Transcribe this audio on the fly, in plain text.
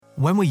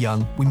When we're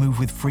young, we move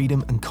with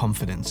freedom and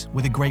confidence,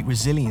 with a great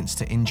resilience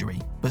to injury.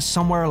 But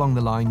somewhere along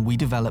the line, we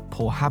develop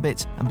poor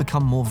habits and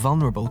become more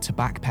vulnerable to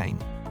back pain.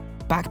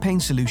 Back Pain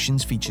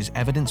Solutions features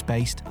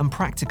evidence-based and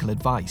practical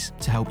advice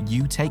to help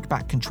you take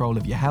back control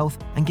of your health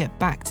and get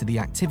back to the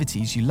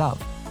activities you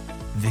love.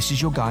 This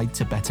is your guide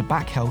to better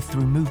back health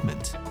through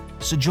movement.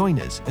 So join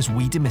us as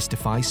we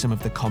demystify some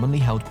of the commonly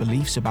held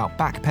beliefs about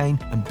back pain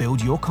and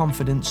build your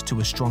confidence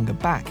to a stronger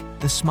back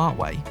the smart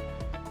way.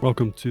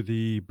 Welcome to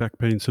the Back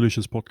Pain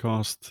Solutions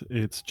podcast.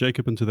 It's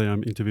Jacob, and today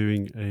I'm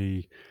interviewing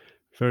a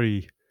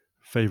very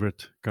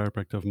favorite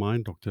chiropractor of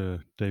mine,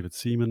 Dr. David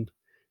Seaman.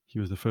 He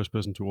was the first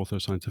person to author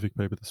a scientific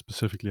paper that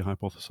specifically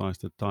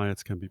hypothesized that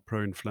diets can be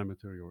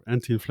pro-inflammatory or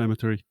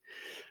anti-inflammatory.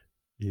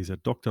 He's a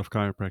doctor of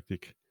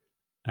chiropractic,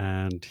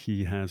 and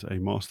he has a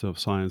Master of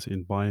Science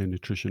in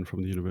Bionutrition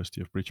from the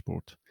University of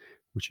Bridgeport,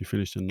 which he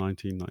finished in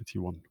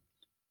 1991.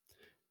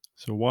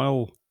 So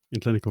while in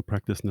clinical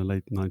practice in the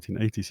late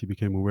 1980s, he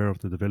became aware of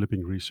the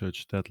developing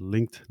research that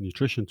linked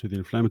nutrition to the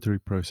inflammatory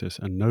process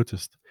and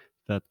noticed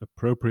that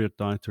appropriate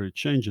dietary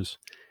changes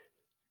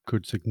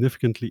could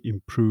significantly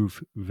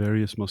improve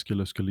various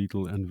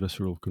musculoskeletal and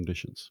visceral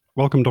conditions.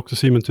 Welcome, Dr.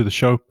 Seaman, to the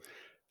show.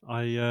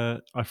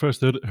 I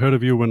first heard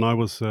of you when I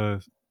was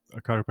a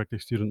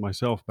chiropractic student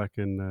myself back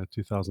in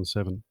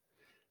 2007.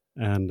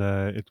 And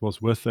it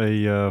was with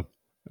a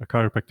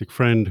chiropractic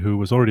friend who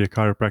was already a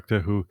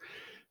chiropractor who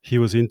he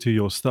was into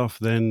your stuff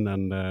then,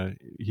 and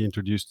he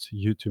introduced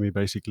you to me,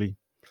 basically.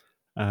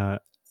 I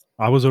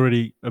was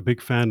already a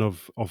big fan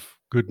of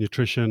good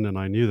nutrition, and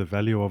I knew the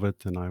value of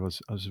it. And I was,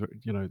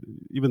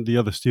 even the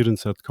other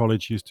students at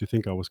college used to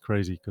think I was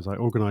crazy because I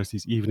organized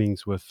these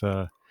evenings with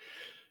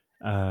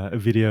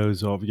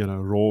videos of,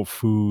 raw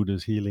food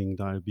as healing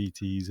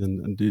diabetes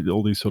and did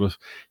all these sort of,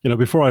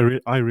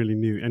 before I really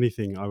knew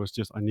anything. I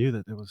knew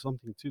that there was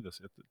something to this.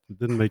 It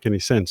didn't make any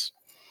sense.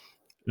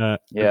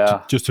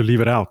 Just to leave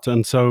it out.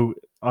 And so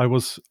I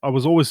was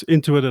always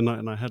into it, and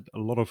I had a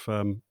lot of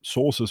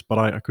sources, but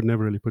I could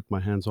never really put my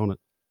hands on it.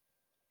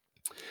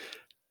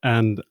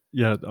 And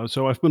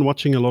so I've been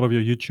watching a lot of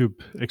your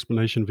YouTube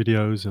explanation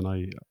videos, and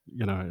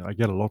I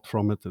get a lot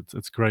from it.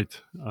 It's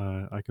great.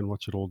 I can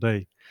watch it all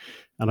day.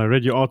 And I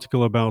read your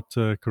article about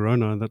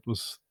Corona, and that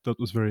was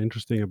very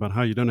interesting, about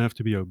how you don't have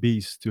to be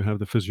obese to have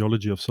the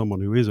physiology of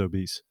someone who is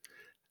obese.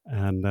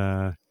 And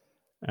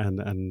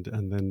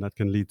then that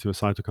can lead to a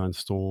cytokine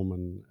storm,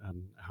 and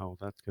how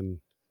that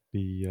can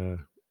be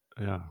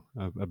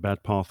a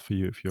bad path for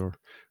you if you're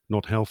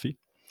not healthy.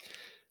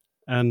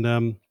 And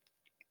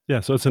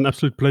so it's an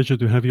absolute pleasure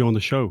to have you on the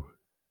show.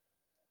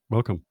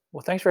 Welcome.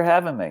 Well, thanks for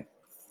having me.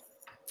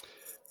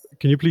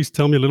 Can you please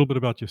tell me a little bit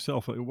about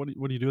yourself? What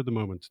do you do at the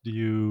moment? Do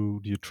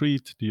you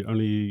treat? Do you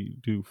only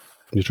do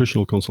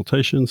nutritional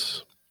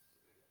consultations?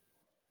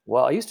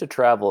 Well, I used to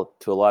travel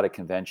to a lot of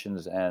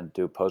conventions and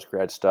do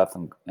postgrad stuff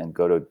and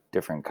go to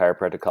different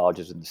chiropractic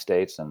colleges in the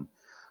States. And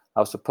I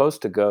was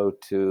supposed to go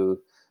to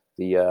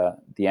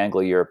the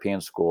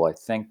Anglo-European School, I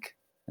think,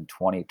 in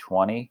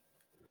 2020.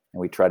 And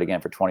we tried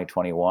again for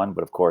 2021,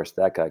 but of course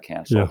that got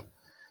canceled.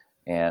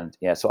 And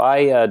so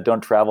I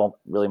don't travel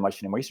really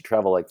much anymore. I used to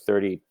travel like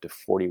 30 to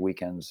 40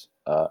 weekends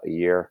a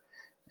year.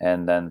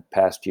 And then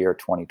past year,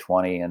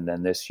 2020, and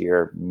then this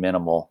year,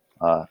 minimal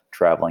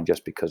traveling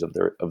just because of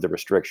the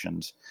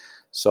restrictions.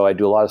 So I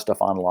do a lot of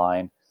stuff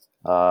online.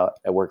 I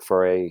work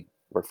for a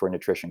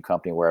nutrition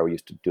company where I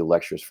used to do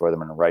lectures for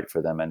them and write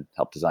for them and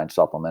help design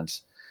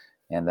supplements.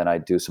 And then I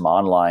do some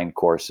online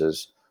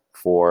courses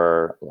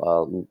for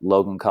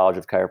Logan College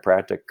of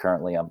Chiropractic.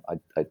 Currently,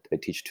 I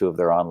teach 2 of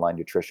their online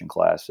nutrition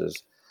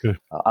classes. Okay.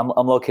 I'm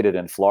located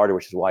in Florida,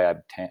 which is why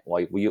I'm tan.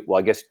 Well,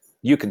 I guess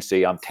you can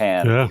see I'm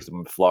tan because I'm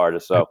in Florida.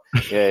 So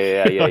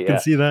yeah. I can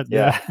see that.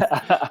 Yeah.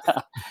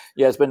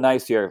 Yeah, it's been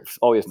nice here.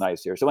 Always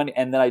nice here. So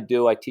and then I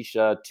teach 2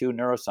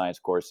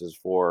 neuroscience courses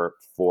for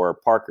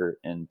Parker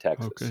in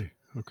Texas.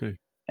 Okay.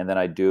 And then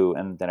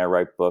I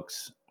write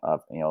books.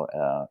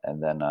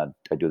 And then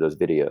I do those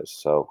videos.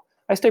 So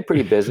I stay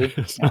pretty busy.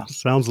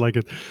 Sounds like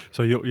it.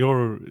 So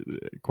you're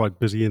quite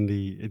busy in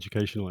the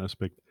educational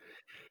aspect.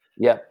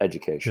 Yeah,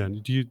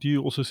 education. Yeah. Do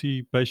you also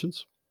see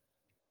patients?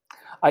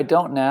 I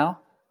don't now.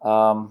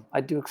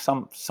 I do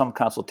some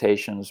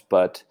consultations,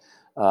 but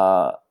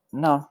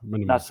no,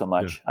 not so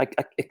much. Yeah.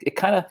 It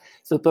kind of,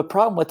 so the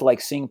problem with like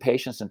seeing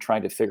patients and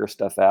trying to figure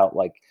stuff out,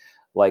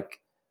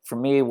 like for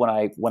me, when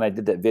I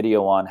did that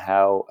video on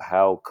how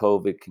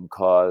COVID can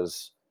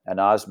cause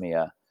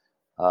anosmia,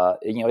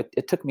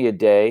 it took me a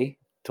day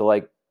to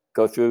like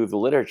go through the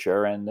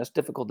literature, and that's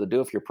difficult to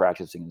do if you're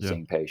practicing and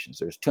seeing patients.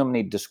 There's too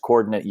many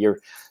discordant, you're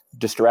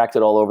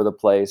distracted all over the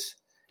place,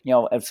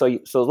 and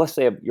so let's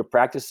say you're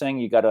practicing,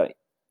 you got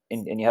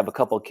and you have a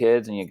couple of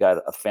kids, and you got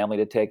a family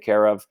to take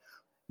care of,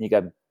 and you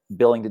got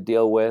billing to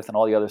deal with, and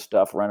all the other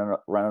stuff, running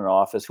an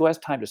office. Who has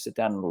time to sit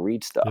down and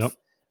read stuff? Yep.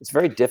 It's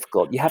very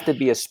difficult. You have to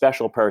be a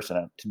special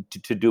person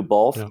to do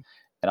both. Yep.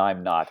 And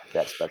I'm not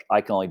that special. I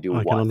can only do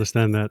one. I can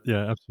understand that.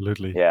 Yeah,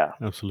 absolutely. Yeah.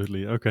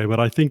 Absolutely. Okay. But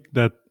I think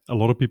that a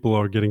lot of people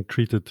are getting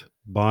treated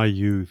by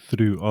you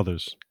through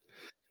others.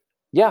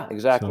 Yeah, So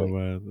exactly.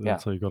 Yeah.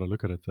 that's how you got to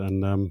look at it.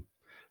 And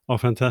oh,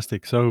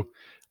 fantastic. So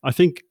I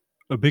think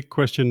a big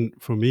question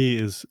for me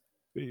is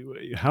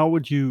how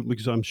would you,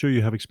 because I'm sure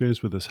you have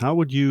experience with this, how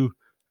would you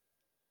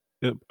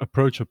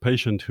approach a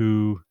patient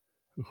who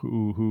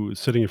is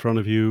sitting in front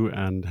of you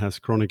and has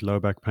chronic low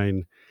back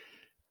pain,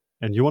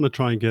 and you want to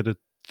try and get it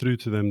through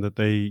to them that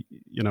they,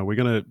 we're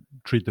going to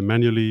treat them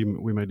manually,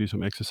 we may do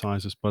some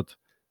exercises, but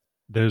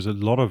there's a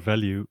lot of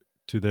value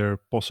to their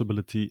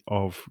possibility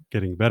of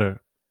getting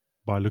better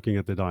by looking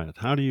at their diet.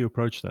 How do you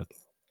approach that?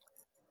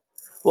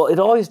 Well, it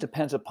always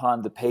depends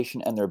upon the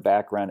patient and their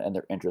background and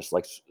their interests.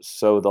 Like,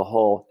 so the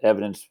whole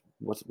evidence,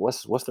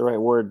 what's the right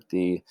word?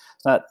 It's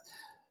not,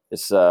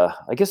 it's,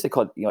 I guess they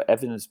call it,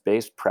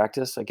 evidence-based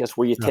practice, I guess,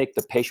 where you Yeah. take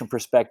the patient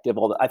perspective,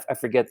 I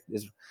forget,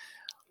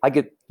 I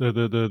get,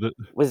 The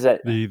what is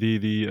that?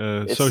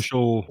 It's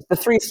social. the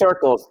three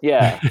circles.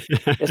 Yeah.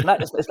 It's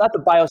not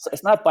Okay.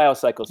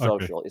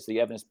 biopsychosocial. It's the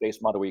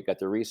evidence-based model where you got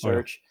the Oh, yeah.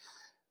 research,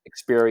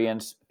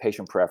 experience,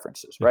 patient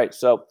preferences, Yeah. right?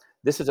 So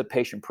this is a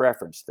patient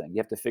preference thing. You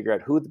have to figure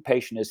out who the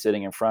patient is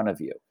sitting in front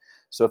of you.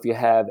 So if you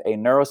have a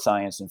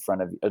neuroscientist in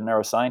front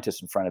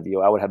of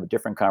you, I would have a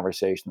different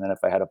conversation than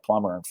if I had a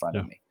plumber in front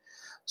of Yeah. me.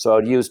 So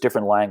I'd use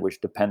different language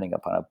depending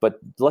upon it. But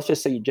let's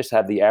just say you just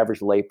have the average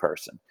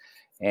layperson.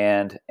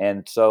 And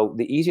so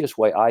the easiest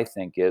way, I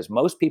think, is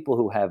most people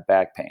who have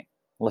back pain,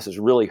 unless it's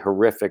really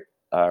horrific,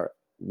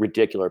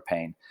 ridiculous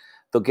pain,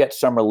 they'll get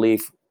some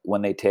relief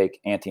when they take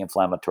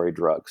anti-inflammatory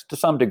drugs to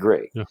some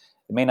degree. Yeah.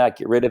 It may not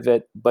get rid of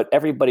it, but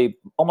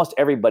almost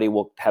everybody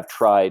will have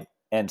tried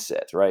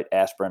NSAIDs, right?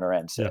 Aspirin or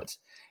NSAIDs. Yeah.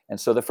 And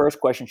so the first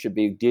question should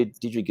be, did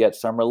you get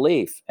some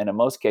relief? And in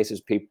most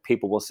cases,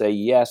 people will say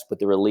yes, but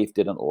the relief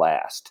didn't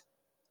last,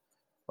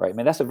 right? I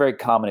mean, that's a very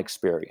common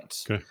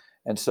experience. Okay.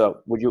 And so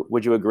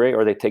would you agree?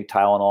 Or they take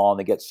Tylenol and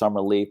they get some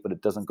relief, but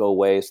it doesn't go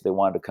away, so they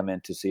wanted to come in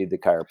to see the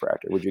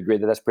chiropractor. Would you agree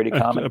that that's pretty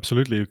common?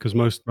 Absolutely, because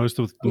most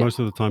of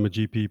the time a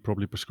GP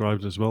probably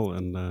prescribes as well,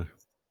 and doesn't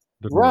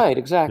work. Right,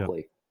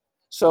 exactly.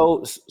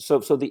 So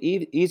the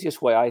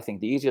easiest way, I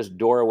think, the easiest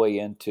doorway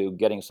into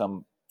getting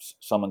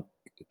someone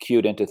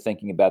cued into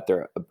thinking about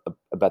their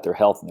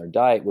health and their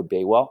diet would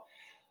be, well,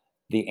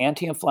 the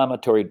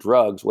anti-inflammatory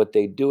drugs, what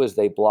they do is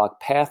they block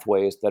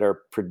pathways that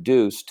are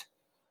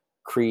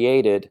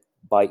created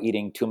by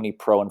eating too many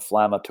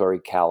pro-inflammatory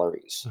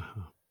calories.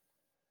 Uh-huh.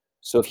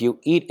 So if you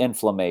eat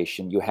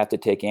inflammation, you have to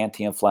take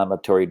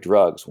anti-inflammatory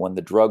drugs. When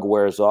the drug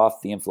wears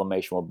off, the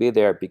inflammation will be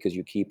there because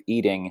you keep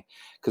eating.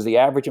 Because the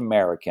average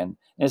American,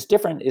 and it's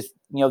different,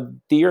 the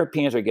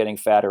Europeans are getting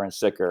fatter and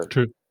sicker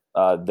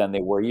than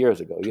they were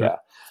years ago. True. Yeah.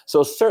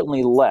 So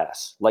certainly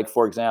less. Like,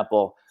 for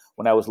example,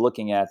 when I was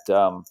looking at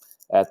the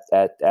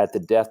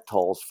death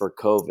tolls for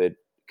COVID,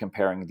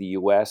 comparing the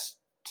U.S.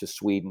 to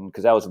Sweden,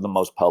 because that was the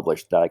most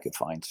published that I could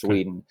find,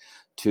 Sweden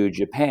to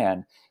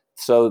Japan.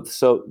 So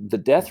the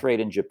death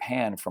rate in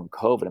Japan from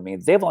COVID, I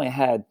mean, they've only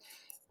had,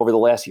 over the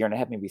last year and a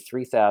half, maybe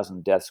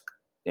 3,000 deaths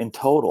in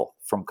total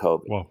from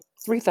COVID. Wow.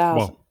 3,000.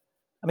 Wow.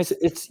 I mean,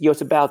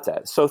 it's about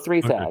that. So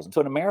 3,000. Okay.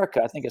 So in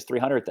America, I think it's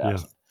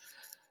 300,000.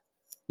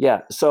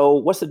 Yeah. So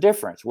what's the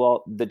difference?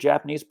 Well, the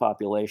Japanese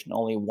population,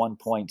 only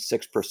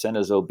 1.6%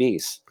 is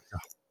obese. Yeah.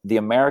 The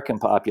American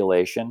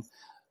population,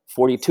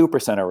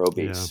 42% are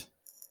obese. Yeah.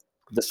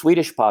 The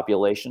Swedish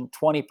population,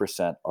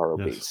 20% are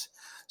obese. Yes.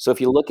 So if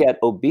you look at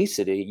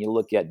obesity, you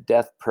look at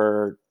death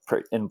per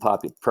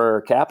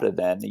capita,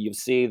 then you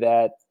see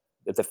that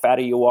if the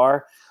fatter you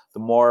are, the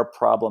more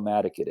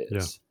problematic it is.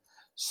 Yeah.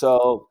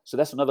 So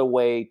that's another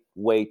way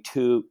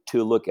to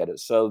look at it.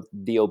 So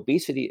the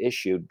obesity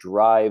issue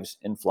drives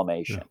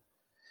inflammation.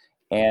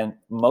 Yeah. And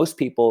most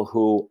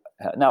people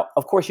now,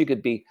 of course, you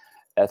could be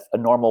at a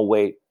normal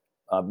weight,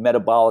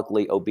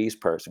 metabolically obese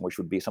person, which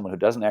would be someone who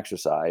doesn't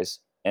exercise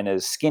and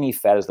is skinny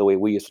fat, is the way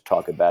we used to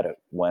talk about it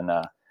when,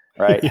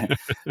 right?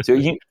 So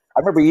I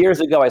remember years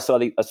ago, I saw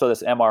this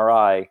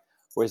MRI,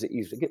 or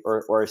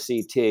a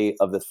CT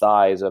of the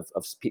thighs of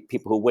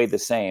people who weighed the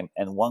same,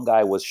 and one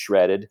guy was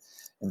shredded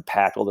and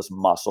packed all this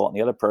muscle, and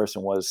the other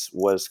person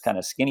was kind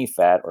of skinny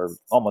fat or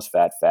almost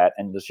fat,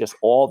 and there's just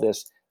all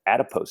this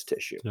adipose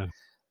tissue. Yeah.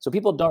 So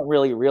people don't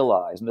really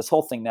realize, and this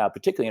whole thing now,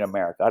 particularly in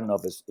America, I don't know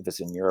if it's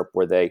in Europe,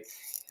 where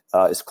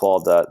it's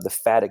called the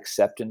fat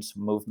acceptance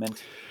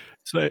movement.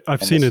 So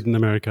I've seen it in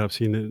America. I've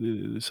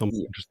seen some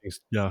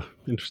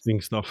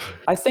interesting stuff.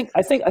 I think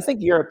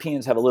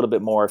Europeans have a little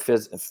bit more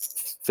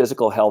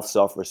physical health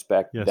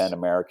self-respect than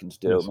Americans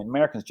do. Yes. I mean,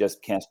 Americans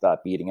just can't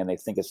stop eating, and they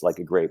think it's like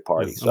a great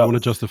party. Yes. So I want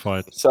to justify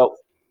it. So,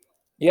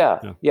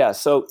 yeah.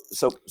 So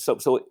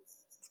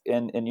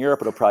in Europe,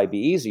 it'll probably be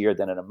easier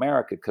than in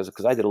America because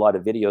I did a lot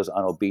of videos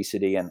on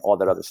obesity and all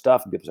that other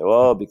stuff, and people say,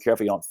 "Oh, be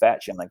careful, you don't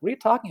fat shame." I'm like, what are you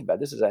talking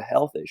about? This is a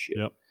health issue.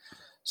 Yep.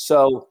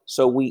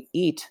 So we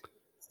eat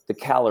the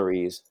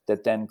calories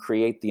that then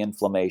create the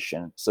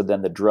inflammation. So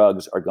then the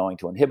drugs are going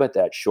to inhibit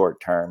that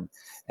short term,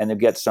 and they'll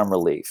get some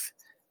relief.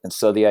 And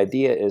so the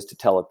idea is to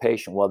tell a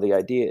patient, well, the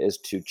idea is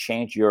to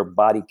change your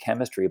body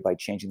chemistry by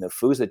changing the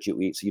foods that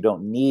you eat so you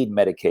don't need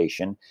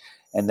medication,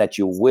 and that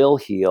you will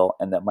heal,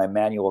 and that my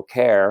manual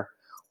care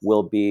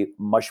will be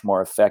much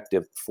more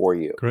effective for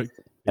you. Correct.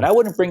 And I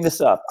wouldn't bring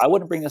this up.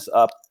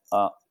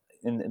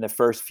 In the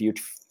first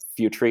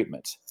few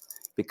treatments,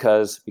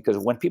 because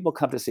when people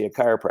come to see a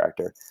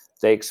chiropractor,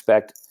 they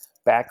expect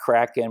back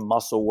cracking,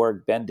 muscle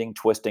work, bending,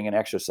 twisting, and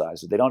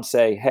exercises. They don't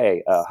say,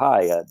 "Hey,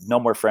 no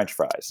more French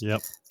fries." Yep.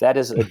 That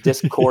is a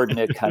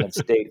discoordinate kind of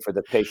state for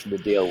the patient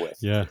to deal with.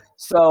 Yeah.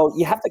 So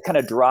you have to kind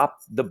of drop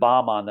the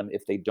bomb on them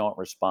if they don't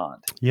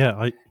respond.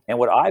 Yeah. And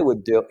what I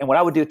would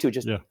do too,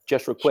 just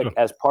real quick, Sure.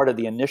 as part of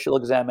the initial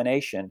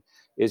examination,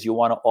 is you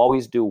want to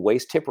always do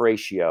waist hip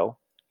ratio.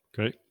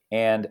 Okay.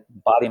 And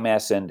body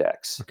mass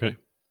index. Okay.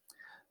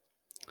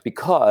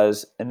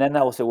 And then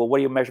I will say, well, what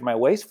do you measure my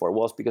waist for?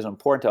 Well, it's because it's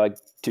important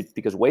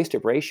because waist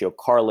hip ratio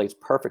correlates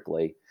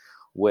perfectly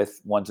with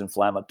one's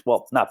inflammatory.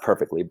 Well, not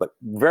perfectly, but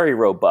very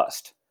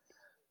robust.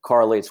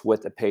 Correlates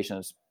with the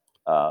patient's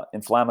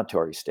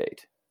inflammatory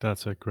state.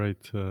 That's a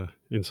great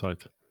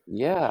insight.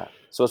 Yeah.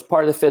 So it's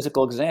part of the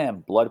physical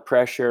exam: blood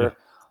pressure,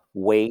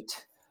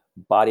 weight,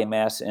 body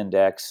mass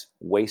index,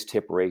 waist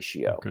hip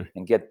ratio,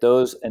 and get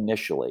those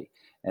initially.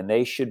 And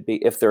they should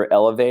be, if they're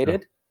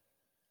elevated,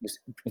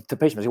 the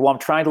patient says, well, I'm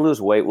trying to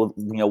lose weight.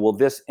 Will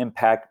this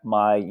impact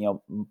my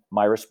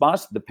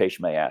response? The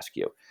patient may ask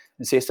you.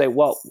 And so you say,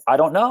 well, I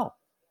don't know.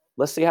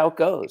 Let's see how it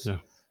goes. Yeah.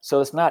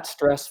 So it's not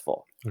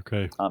stressful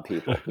on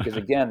people because,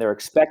 again, they're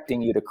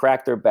expecting you to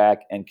crack their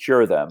back and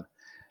cure them.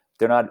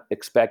 They're not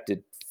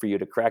expected for you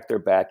to crack their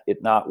back,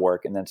 it not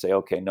work, and then say,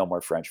 okay, no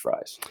more French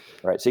fries.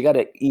 Right. So you got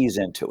to ease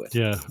into it.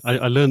 Yeah.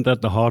 I learned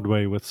that the hard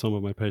way with some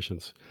of my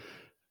patients.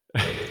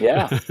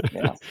 Yeah.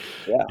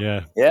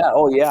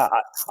 Oh, yeah.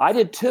 I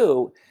did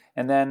too.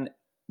 And then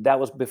that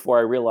was before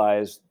I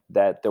realized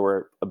that there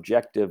were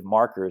objective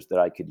markers that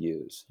I could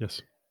use.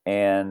 Yes.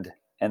 And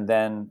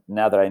then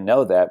now that I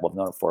know that, well, I've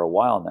known it for a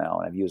while now,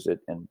 and I've used it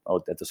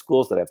at the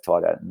schools that I've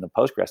taught at, and the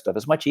postgrad stuff,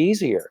 it's much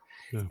easier.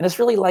 Yeah. And it's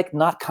really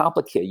not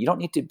complicated. You don't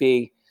need to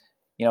be,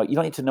 you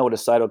don't need to know what a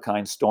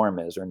cytokine storm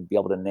is or be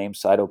able to name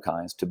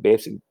cytokines to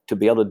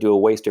be able to do a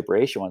waist hip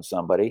ratio on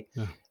somebody.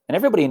 Yeah. And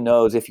everybody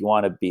knows if you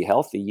want to be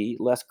healthy, you eat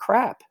less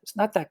crap. It's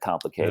not that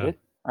complicated,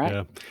 right?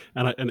 Yeah,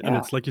 and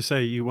it's like you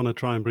say, you want to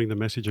try and bring the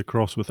message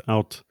across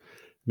without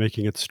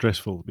making it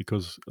stressful,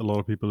 because a lot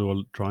of people who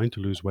are trying to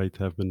lose weight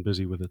have been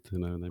busy with it,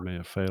 and they may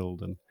have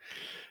failed,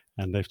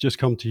 and they've just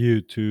come to you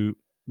to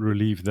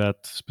relieve that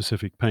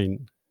specific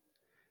pain,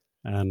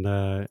 and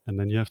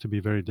then you have to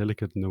be very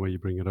delicate in the way you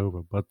bring it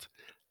over. But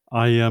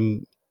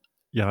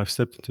I've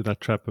stepped into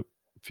that trap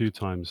few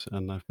times,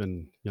 and I've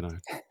been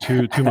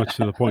too much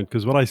to the point,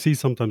 because what I see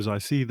sometimes, I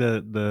see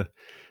the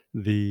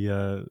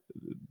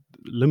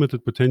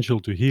limited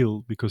potential to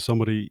heal because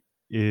somebody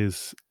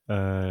is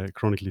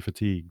chronically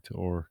fatigued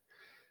or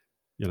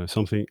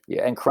something.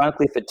 Yeah, and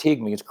chronically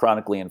fatigued means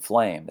chronically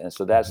inflamed, and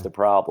so that's the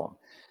problem.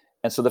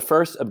 And so the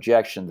first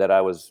objection that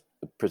I was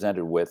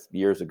presented with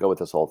years ago with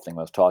this whole thing,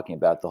 when I was talking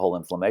about the whole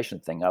inflammation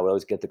thing, I would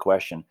always get the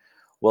question,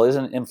 well,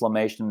 isn't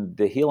inflammation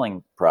the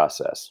healing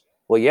process?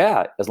 Well,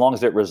 yeah, as long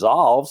as it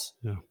resolves.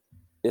 Yeah.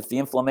 If the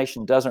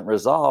inflammation doesn't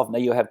resolve, now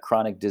you have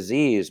chronic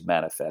disease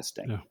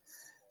manifesting. Yeah.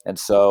 And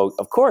so,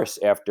 of course,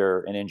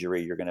 after an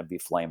injury, you're going to be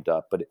flamed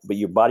up, but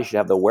your body should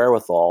have the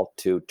wherewithal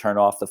to turn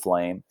off the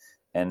flame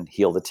and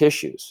heal the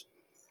tissues.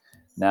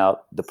 Now,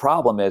 the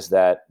problem is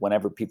that when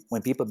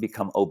people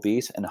become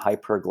obese and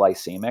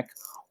hyperglycemic,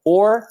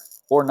 or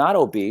not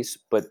obese,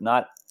 but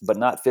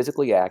not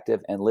physically active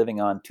and living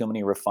on too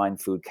many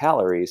refined food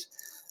calories,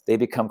 they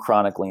become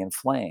chronically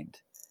inflamed.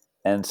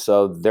 And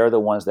so they're the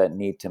ones that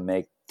need to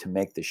make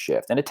the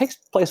shift. And it takes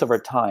place over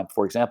time,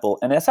 for example,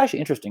 and it's actually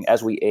interesting,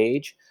 as we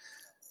age,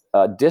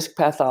 disc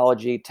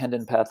pathology,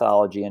 tendon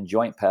pathology, and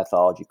joint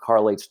pathology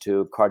correlates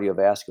to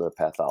cardiovascular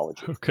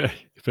pathology. Okay,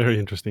 very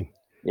interesting.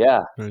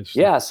 Yeah,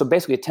 yeah. So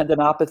basically,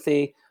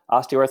 tendinopathy,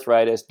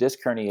 osteoarthritis, disc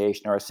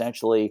herniation are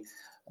essentially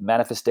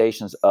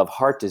manifestations of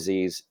heart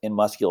disease in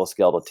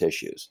musculoskeletal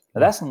tissues.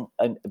 Now, that's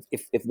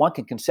if one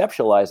can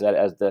conceptualize that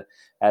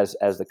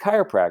as the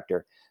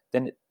chiropractor,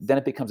 then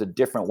it becomes a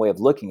different way of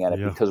looking at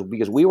it, because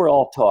we were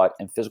all taught,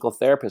 and physical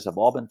therapists have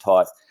all been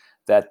taught,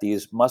 that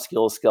these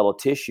musculoskeletal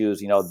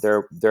tissues,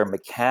 they're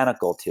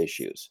mechanical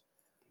tissues.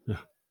 Yeah.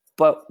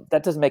 But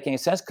that doesn't make any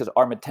sense, because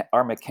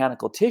our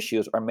mechanical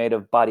tissues are made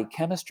of body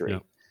chemistry. Yeah.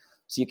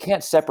 So you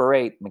can't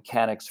separate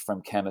mechanics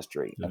from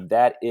chemistry. Yeah. And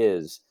that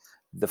is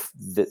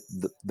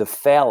the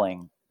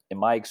failing, in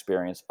my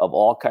experience, of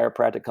all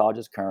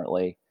chiropractologists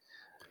currently.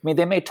 I mean,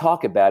 they may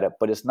talk about it,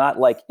 but it's not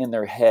like in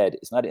their head.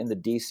 It's not in the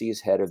DC's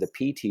head or the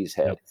PT's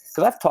head.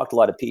 Because I've talked to a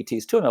lot of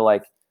PTs too, and they're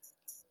like,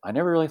 I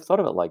never really thought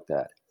of it like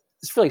that.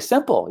 It's really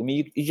simple. I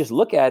mean, you just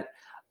look at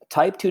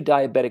type 2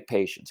 diabetic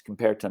patients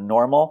compared to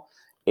normal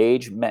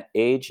age and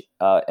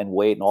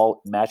weight and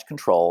all matched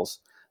controls.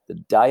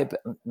 Not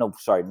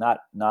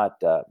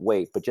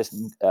weight, but just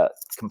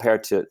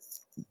compared to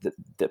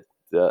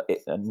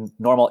the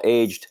normal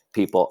aged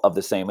people of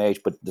the same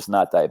age, but just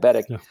not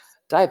diabetic. Yeah.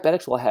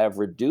 Diabetics will have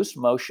reduced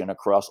motion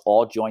across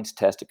all joints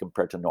tested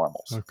compared to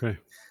normals. Okay.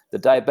 The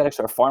diabetics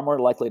are far more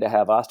likely to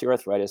have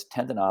osteoarthritis,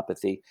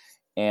 tendinopathy,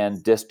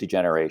 and disc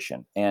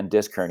degeneration and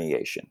disc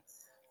herniation.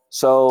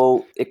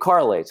 So it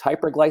correlates.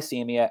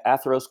 Hyperglycemia,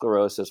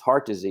 atherosclerosis,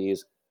 heart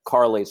disease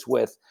correlates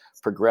with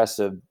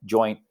progressive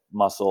joint,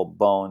 muscle,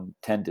 bone,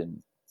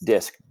 tendon,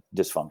 disc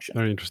dysfunction.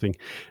 Very interesting.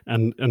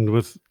 And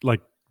with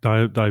like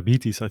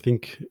diabetes, I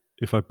think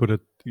if I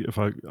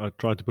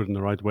try to put it in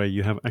the right way,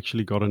 you have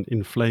actually got an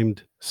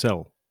inflamed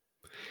cell,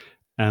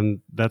 and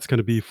that's going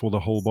to be for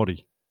the whole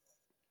body.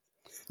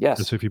 Yes.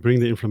 And so if you bring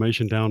the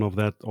inflammation down of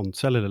that on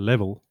cellular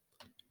level,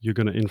 you're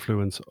going to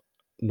influence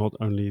not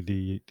only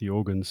the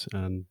organs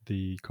and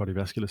the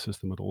cardiovascular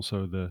system, but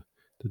also the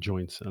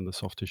joints and the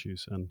soft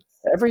tissues and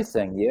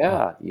everything.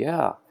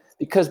 Yeah.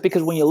 Because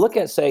when you look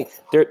at, say,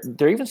 there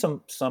are even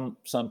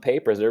some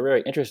papers that are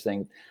very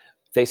interesting.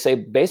 They say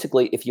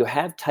basically if you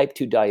have type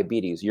 2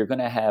 diabetes, you're going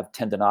to have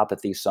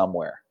tendinopathy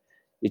somewhere.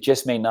 It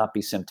just may not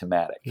be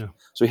symptomatic. Yeah.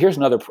 So here's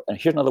another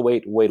way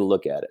to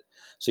look at it.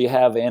 So you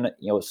have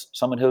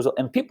someone who's,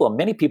 and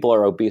many people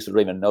are obese who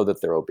don't even know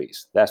that they're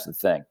obese. That's the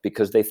thing,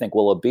 because they think,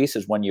 well, obese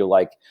is when you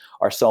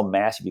are so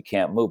massive you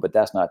can't move, but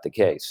that's not the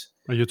case.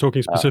 Are you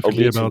talking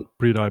specifically about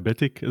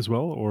pre-diabetic as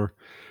well, or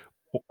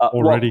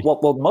already?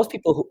 Well, most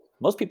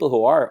people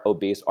who are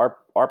obese are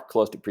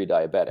close to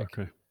pre-diabetic.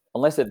 Okay.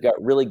 Unless they've got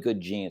really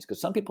good genes,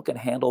 because some people can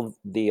handle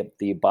the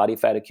body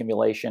fat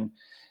accumulation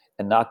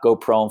and not go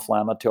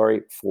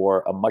pro-inflammatory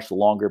for a much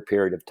longer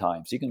period of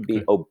time. So you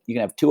can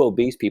have two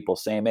obese people,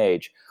 same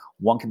age.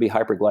 One can be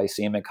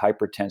hyperglycemic,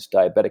 hypertense,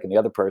 diabetic, and the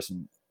other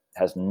person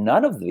has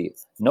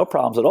no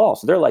problems at all.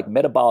 So they're like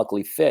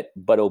metabolically fit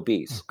but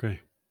obese. Okay,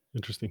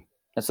 interesting.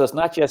 And so it's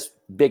not just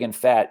big and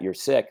fat, you're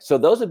sick. So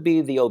those would be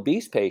the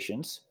obese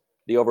patients,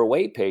 the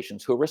overweight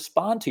patients who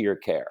respond to your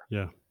care.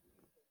 Yeah.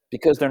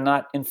 Because they're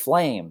not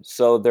inflamed.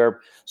 So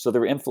their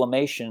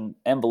inflammation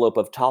envelope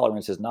of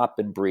tolerance has not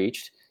been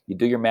breached. You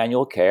do your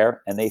manual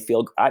care and they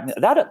feel,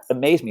 that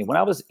amazed me. When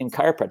I was in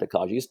chiropractic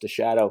college, I used to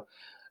shadow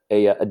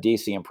a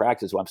DC in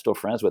practice who I'm still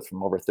friends with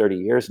from over 30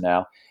 years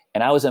now.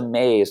 And I was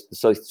amazed.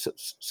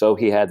 So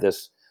he had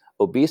this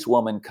obese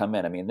woman come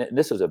in. I mean,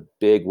 this was a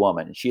big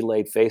woman, and she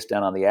laid face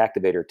down on the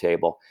activator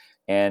table,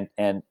 and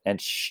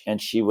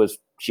she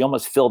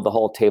almost filled the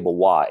whole table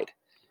wide.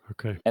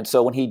 Okay. And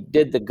so when he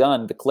did the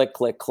gun, the click,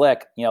 click,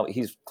 click,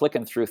 he's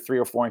clicking through 3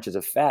 or 4 inches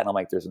of fat. And I'm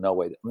like, there's no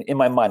way. In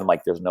my mind, I'm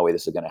like, there's no way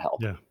this is going to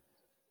help. Yeah.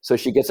 So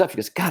she gets up, she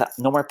goes, God,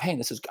 no more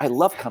pain. I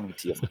love coming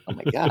to you. Oh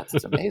my God,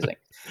 it's amazing.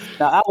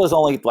 Now I was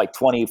only like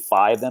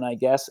 25 then, I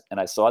guess. And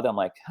I saw them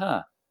like,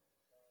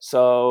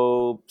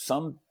 So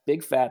some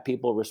big fat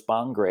people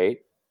respond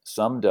great.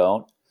 Some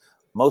don't.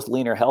 Most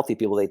leaner, healthy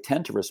people, they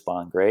tend to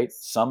respond great.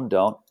 Some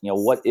don't.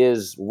 What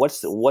is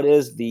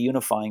the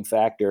unifying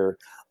factor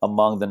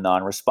among the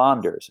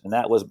non-responders? And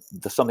that was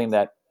something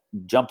that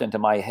jumped into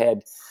my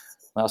head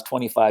when I was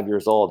 25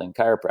 years old in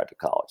chiropractic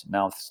college.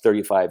 Now it's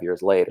 35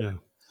 years later. Yeah.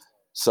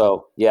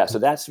 So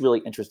that's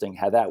really interesting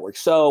how that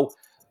works. So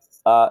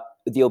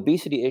the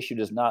obesity issue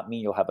does not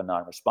mean you'll have a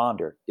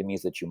non-responder. It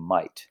means that you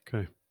might.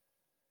 Okay.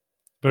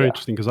 Very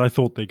interesting, because I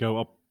thought they go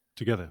up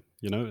together.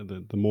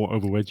 The more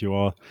overweight you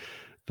are,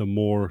 the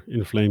more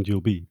inflamed you'll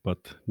be, but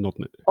not.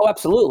 Oh,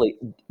 absolutely.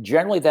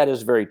 Generally, that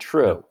is very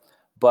true.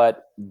 Yeah.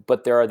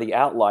 But there are the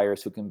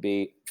outliers who can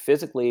be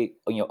physically,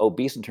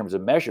 obese in terms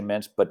of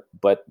measurements, but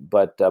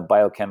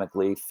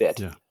biochemically fit.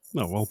 Yeah.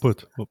 No, well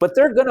put. But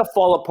they're going to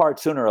fall apart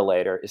sooner or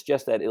later. It's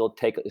just that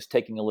it's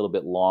taking a little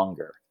bit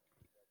longer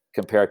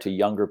compared to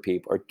younger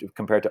people, or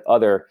compared to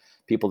other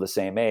people the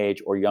same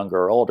age or younger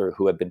or older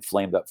who have been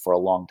flamed up for a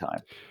long time.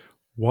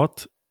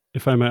 What,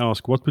 if I may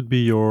ask, what would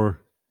be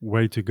your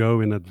way to go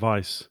in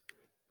advice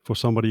for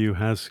somebody who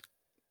has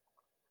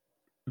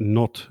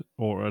not,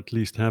 or at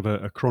least have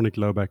a chronic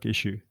low back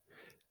issue,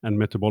 and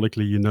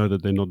metabolically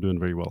that they're not doing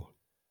very well?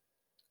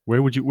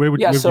 Where would you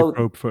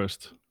probe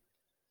first?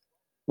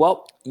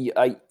 Well, you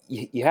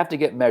have to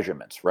get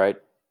measurements, right?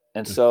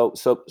 And so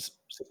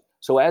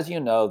as you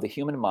know, the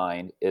human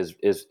mind is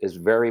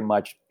very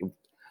much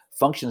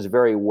functions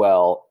very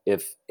well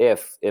if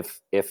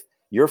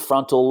your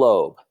frontal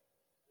lobe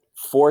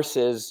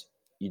forces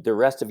the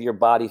rest of your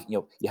body.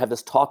 You have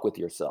this talk with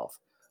yourself.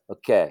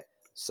 Okay,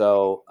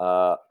 so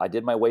I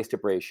did my waist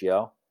hip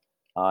ratio.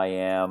 I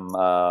am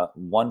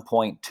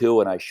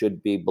 1.2 and I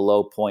should be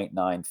below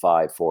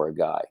 0.95 for a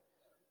guy.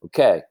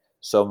 Okay.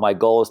 So my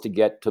goal is to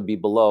get to be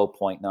below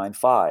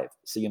 0.95.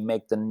 So you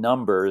make the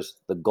numbers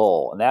the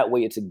goal. And that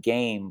way it's a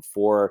game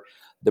for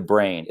the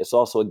brain. It's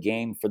also a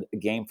game for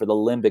the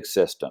limbic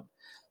system.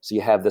 So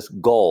you have this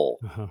goal.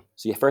 Uh-huh.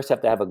 So you first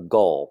have to have a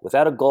goal.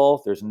 Without a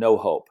goal, there's no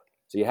hope.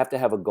 So you have to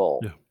have a goal.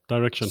 Yeah,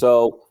 direction.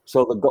 So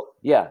the goal,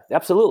 yeah,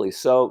 absolutely.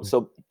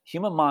 So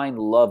human mind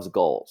loves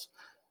goals.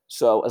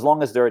 So as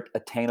long as they're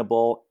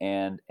attainable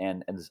and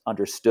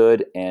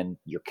understood, and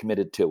you're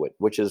committed to it,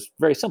 which is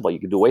very simple. You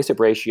can do waist hip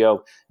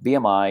ratio,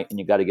 BMI, and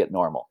you got to get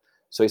normal.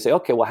 So you say,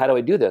 okay, well, how do I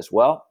do this?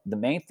 Well, the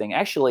main thing,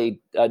 actually,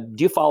 do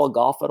you follow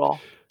golf at all?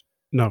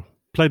 No,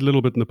 played a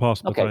little bit in the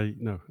past, but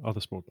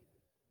other sport.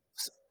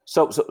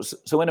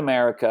 So in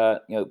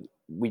America,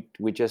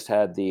 we just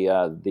had the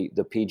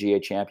PGA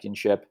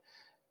Championship,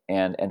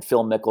 and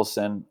Phil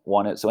Mickelson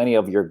won it. So any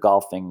of your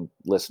golfing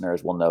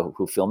listeners will know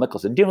who Phil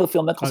Mickelson. Do you know who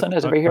Phil Mickelson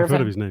is? Ever hear I've of heard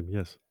him? of his name,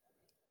 yes.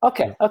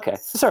 Okay, Yeah. okay,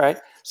 that's all right.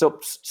 So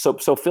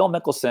Phil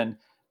Mickelson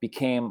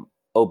became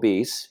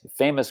obese.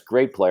 Famous,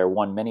 great player,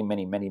 won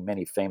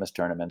many famous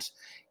tournaments.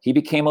 He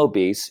became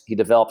obese. He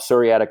developed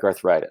psoriatic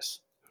arthritis.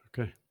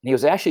 Okay. And he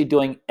was actually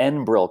doing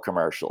Enbrel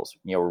commercials,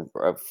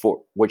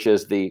 which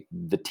is the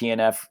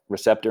TNF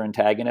receptor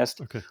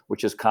antagonist, Okay.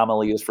 which is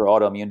commonly used for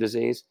autoimmune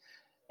disease.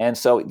 And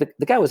so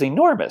the guy was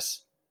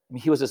enormous. I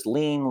mean, he was this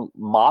lean,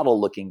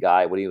 model-looking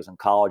guy when he was in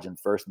college and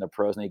first in the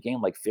pros, and he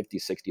gained like 50,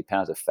 60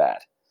 pounds of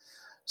fat.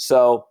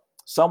 So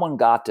someone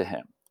got to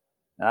him,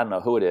 and I don't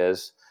know who it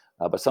is,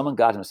 but someone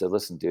got to him and said,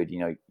 listen, dude,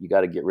 you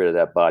got to get rid of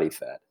that body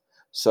fat.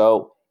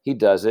 So he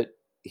does it.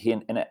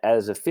 And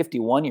as a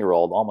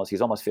 51-year-old,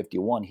 he's almost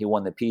 51, he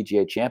won the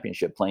PGA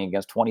championship playing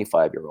against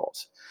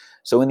 25-year-olds.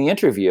 So in the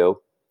interview,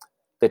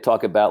 they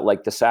talk about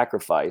like the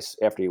sacrifice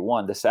after he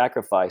won, the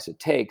sacrifice it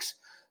takes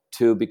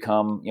to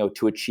become,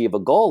 to achieve a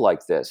goal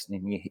like this.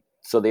 And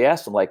so they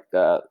asked him like,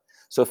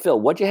 so Phil,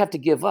 what'd you have to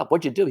give up?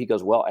 What'd you do? He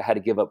goes, well, I had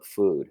to give up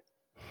food.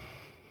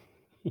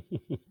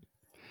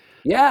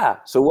 Yeah.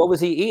 So what was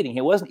he eating?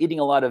 He wasn't eating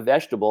a lot of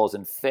vegetables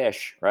and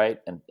fish, right?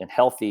 And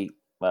healthy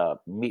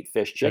meat,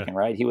 fish, chicken,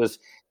 right? He was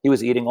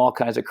eating all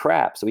kinds of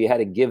crap. So he had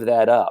to give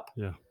that up.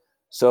 Yeah.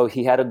 So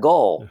he had a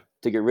goal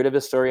to get rid of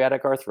his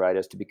psoriatic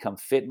arthritis, to become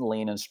fit and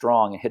lean and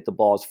strong and hit the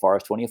ball as far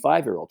as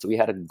 25-year-olds. So he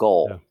had a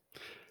goal. Yeah.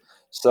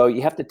 So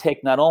you have to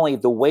take not only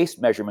the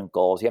waist measurement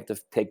goals, you have to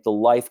take the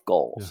life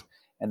goals. Yeah.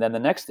 And then the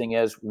next thing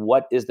is,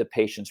 what is the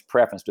patient's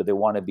preference? Do they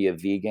want to be a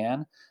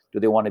vegan? Do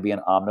they want to be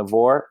an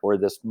omnivore, or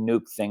this new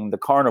thing, the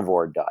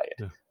carnivore diet?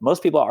 Yeah.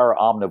 Most people are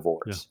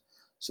omnivores. Yeah.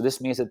 So this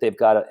means that they've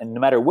got to, and no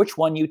matter which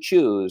one you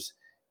choose,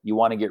 you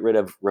want to get rid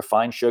of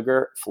refined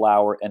sugar,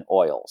 flour, and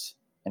oils.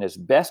 And it's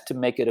best to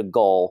make it a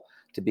goal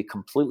to be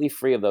completely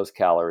free of those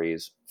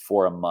calories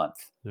for a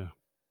month. Yeah.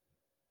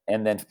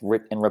 And then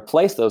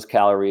replace those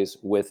calories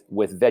with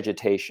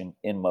vegetation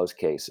in most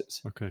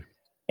cases. Okay.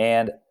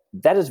 And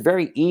that is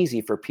very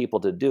easy for people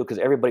to do because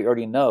everybody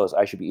already knows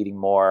I should be eating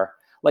more.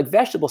 Like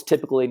vegetables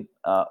typically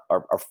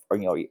are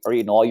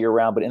eaten all year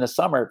round, but in the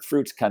summer,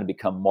 fruits kind of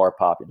become more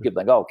popular. People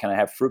are like, oh, can I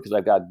have fruit because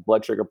I've got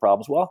blood sugar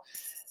problems? Well,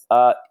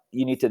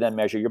 you need to then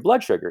measure your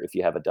blood sugar if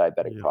you have a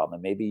diabetic problem.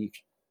 And maybe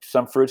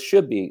some fruits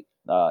should be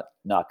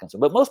not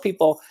consumed. But most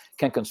people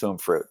can consume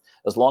fruit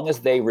as long as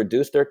they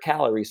reduce their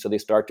calories so they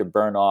start to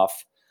burn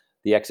off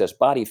the excess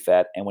body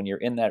fat. And when you're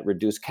in that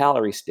reduced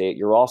calorie state,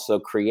 you're also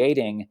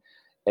creating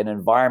an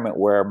environment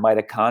where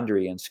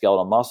mitochondria and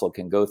skeletal muscle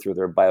can go through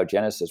their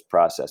biogenesis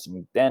process.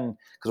 And then,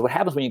 because what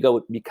happens when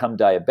you become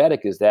diabetic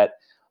is that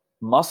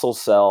muscle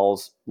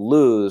cells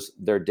lose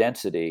their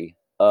density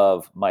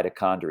of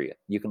mitochondria.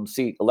 You can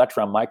see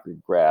electron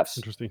micrographs.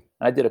 Interesting.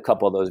 And I did a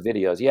couple of those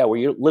videos. Yeah, where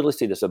you literally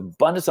see this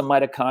abundance of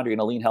mitochondria in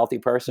a lean, healthy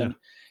person,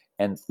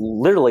 and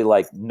literally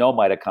like no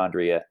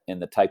mitochondria in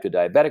the type 2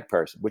 diabetic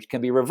person, which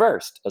can be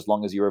reversed as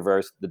long as you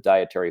reverse the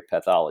dietary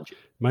pathology.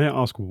 May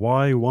I ask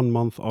why 1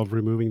 month of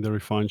removing the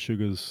refined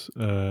sugars,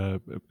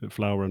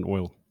 flour and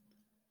oil?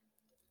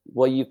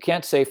 Well, you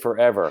can't say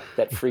forever.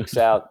 That freaks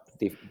out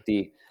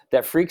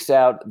that freaks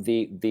out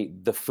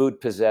the food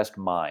possessed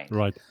mind.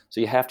 Right. So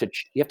you have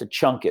to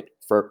chunk it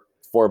for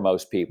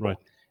most people. Right.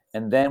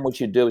 And then what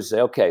you do is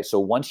say, okay, so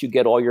once you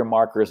get all your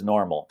markers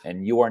normal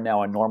and you are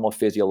now a normal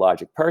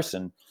physiologic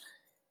person,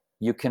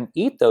 you can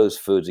eat those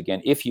foods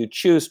again if you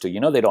choose to.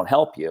 They don't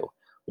help you.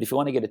 But if you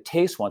want to get a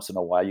taste once in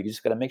a while, you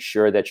just got to make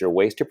sure that your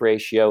waist-to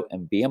ratio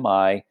and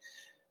BMI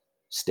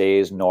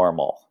stays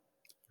normal.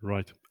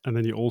 Right. And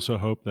then you also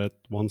hope that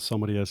once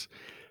somebody has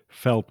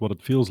felt what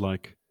it feels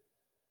like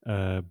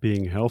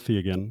being healthy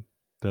again,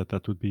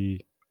 that would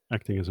be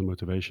acting as a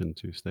motivation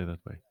to stay that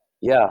way.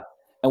 Yeah.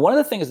 And one of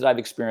the things that I've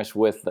experienced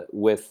with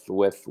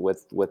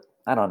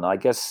I don't know, I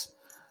guess,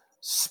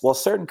 well,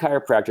 certain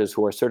chiropractors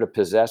who are sort of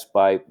possessed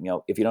by,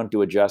 if you don't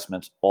do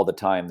adjustments all the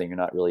time, then you're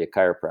not really a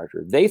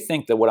chiropractor. They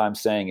think that what I'm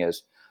saying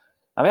is,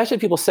 actually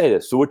people say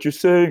this. So what you're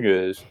saying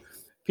is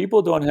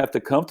people don't have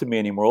to come to me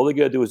anymore. All they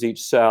got to do is eat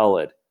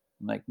salad.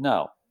 I'm like,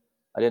 no,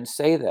 I didn't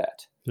say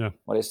that. Yeah.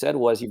 What I said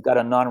was you've got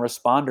a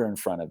non-responder in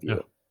front of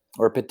you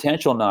or a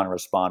potential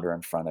non-responder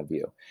in front of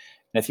you.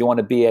 And if you want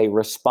to be a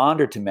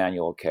responder to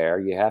manual care,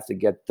 you have to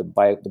get the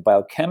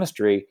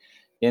biochemistry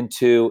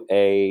into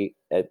an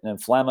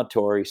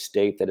inflammatory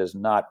state that is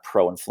not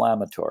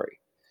pro-inflammatory.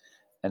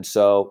 And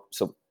so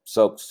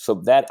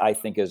that I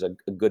think is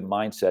a good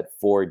mindset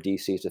for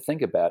DCs to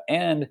think about.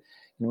 And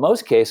in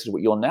most cases,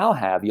 what you'll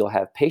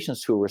have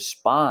patients who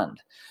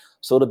respond.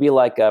 So it'll be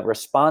like a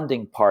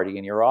responding party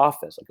in your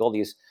office, like all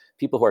these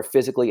people who are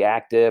physically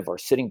active or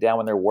sitting down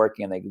when they're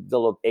working and they get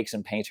little aches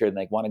and pains here and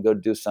they want to go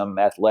do some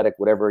athletic,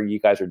 whatever you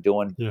guys are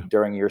doing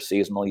during your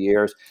seasonal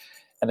years.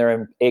 And they're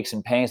in aches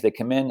and pains. They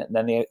come in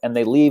and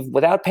they leave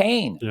without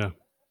pain. Yeah. And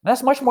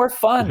that's much more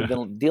fun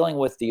than dealing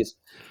with these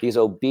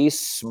obese,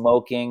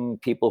 smoking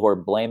people who are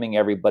blaming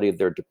everybody.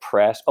 They're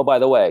depressed. Oh, by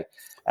the way,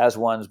 as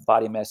one's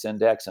body mass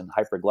index and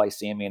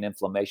hyperglycemia and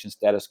inflammation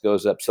status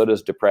goes up, so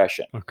does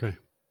depression. Okay.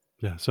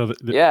 Yeah. So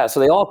Yeah, so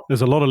they all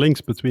there's a lot of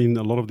links between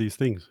a lot of these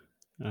things,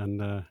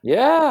 and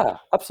Yeah,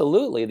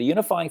 absolutely. The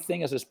unifying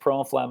thing is this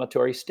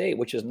pro-inflammatory state,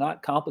 which is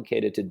not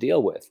complicated to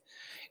deal with.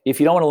 If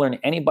you don't want to learn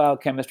any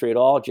biochemistry at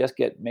all, just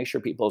make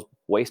sure people's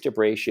waist-up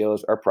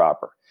ratios are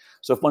proper.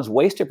 So if one's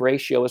waist-up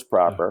ratio is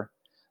proper,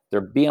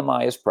 their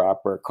BMI is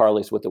proper,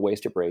 correlates with the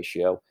waist-up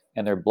ratio,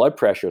 and their blood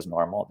pressure is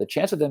normal, the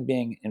chance of them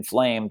being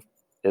inflamed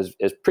is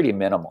pretty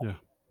minimal, yeah,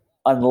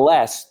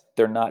 unless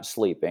they're not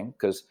sleeping,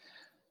 because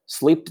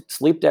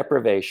sleep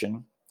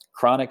deprivation,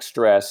 chronic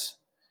stress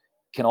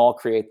can all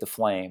create the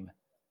flame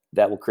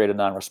that will create a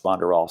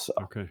non-responder also.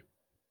 okay,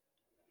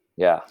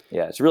 Yeah,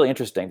 it's really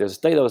interesting. There's a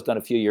study that was done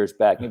a few years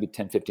back, maybe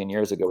 10, 15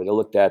 years ago, where they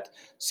looked at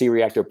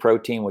C-reactive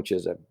protein, which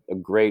is a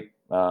great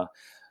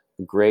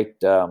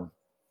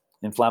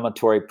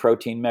inflammatory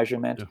protein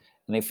measurement. Yeah.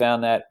 And they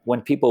found that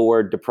when people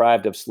were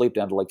deprived of sleep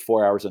down to like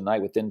 4 hours a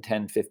night, within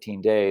 10,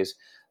 15 days,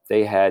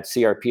 they had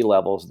CRP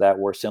levels that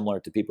were similar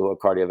to people who had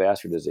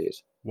cardiovascular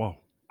disease. Wow.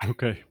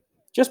 Okay.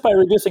 Just by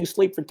reducing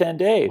sleep for 10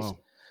 days. Wow.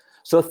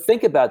 So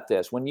think about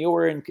this. When you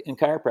were in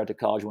chiropractic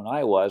college, when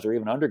I was, or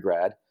even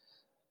undergrad,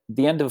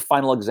 the end of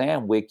final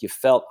exam week, you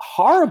felt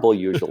horrible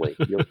usually.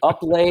 You're up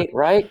late,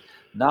 right?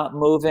 Not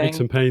moving. Aches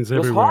and pains It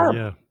was everywhere. horrible.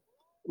 Yeah.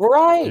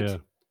 Right.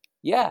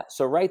 Yeah.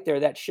 So right there,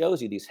 that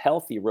shows you these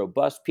healthy,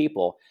 robust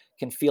people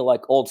can feel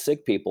like old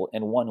sick people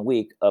in 1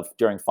 week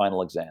during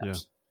final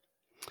exams.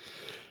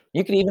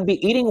 You can even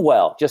be eating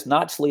well, just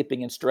not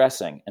sleeping and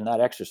stressing and not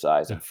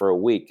exercising for a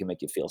week can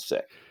make you feel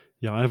sick.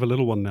 Yeah, I have a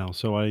little one now,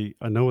 so I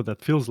know what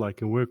that feels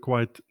like, and we're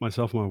quite,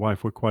 myself and my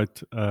wife, we're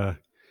quite,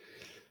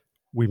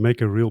 we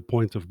make a real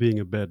point of being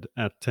in bed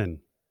at 10.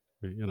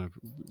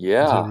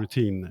 It's a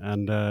routine,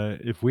 and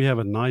if we have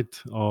a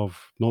night of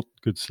not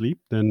good sleep,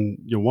 then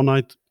one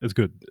night is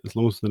good, as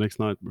long as the next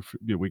night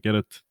we get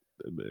it.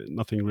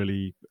 Nothing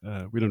really,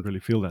 we don't really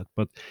feel that.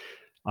 But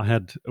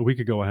a week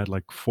ago, I had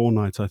like 4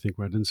 nights, I think,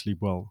 where I didn't sleep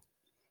well.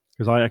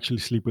 Because I actually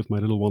sleep with my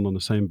little one on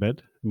the same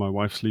bed. My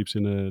wife sleeps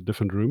in a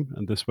different room,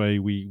 and this way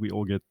we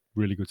all get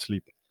really good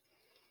sleep.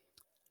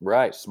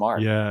 Right,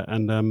 smart. Yeah,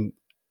 and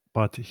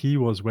but he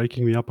was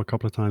waking me up a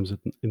couple of times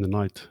in the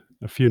night,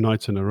 a few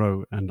nights in a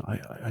row, and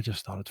I just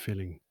started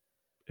feeling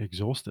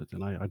exhausted,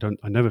 and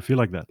I never feel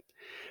like that.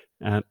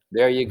 And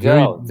there you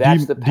very go.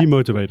 That's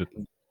demotivated.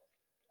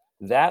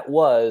 That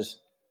was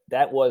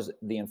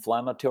the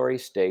inflammatory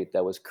state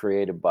that was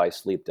created by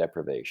sleep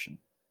deprivation.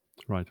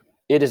 Right.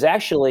 It is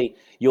actually,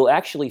 you'll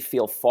actually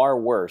feel far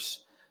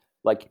worse.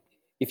 Like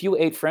if you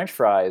ate French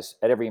fries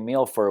at every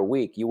meal for a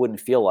week, you wouldn't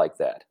feel like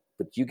that.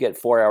 But you get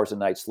 4 hours a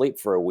night sleep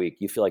for a week,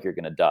 you feel like you're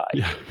going to die.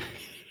 Yeah.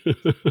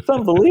 It's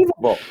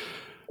unbelievable.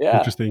 Yeah.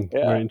 Interesting.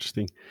 Yeah. Very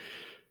interesting.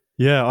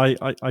 Yeah,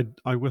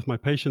 I with my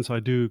patients,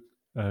 I do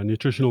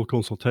nutritional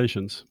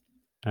consultations,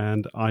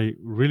 and I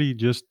really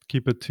just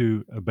keep it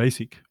to a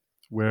basic,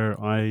 where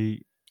I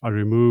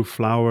remove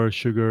flour,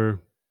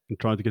 sugar, and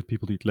try to get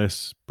people to eat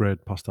less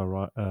bread, pasta,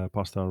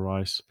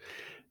 rice,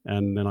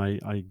 and then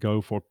I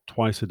go for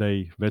twice a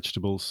day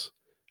vegetables.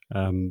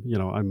 I'm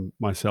an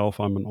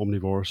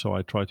omnivore, so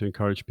I try to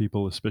encourage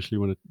people, especially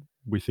when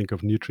we think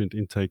of nutrient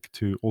intake,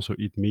 to also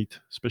eat meat,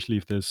 especially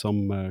if there's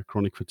some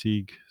chronic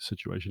fatigue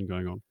situation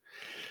going on.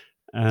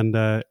 And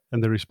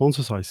the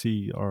responses I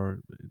see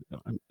are,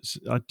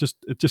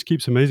 it just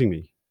keeps amazing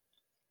me.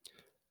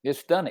 It's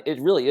stunning.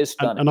 It really is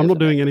stunning. And I'm not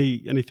doing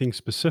anything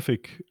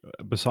specific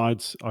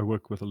besides I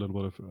work with a little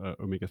bit of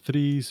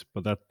omega-3s,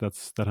 but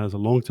that has a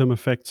long-term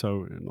effect,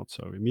 so not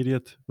so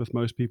immediate with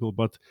most people.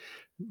 But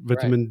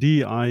vitamin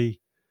D, I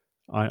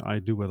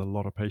do with a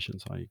lot of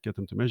patients. I get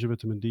them to measure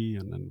vitamin D,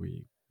 and then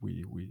we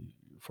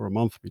for a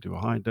month we do a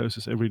high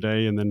doses every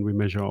day, and then we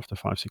measure after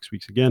 5-6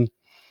 weeks again.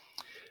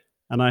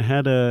 And I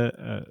had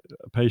a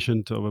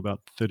patient of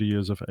about 30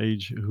 years of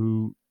age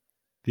who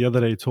the other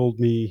day told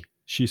me,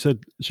 she said,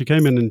 she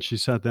came in and she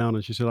sat down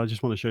and she said, I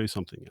just want to show you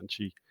something. And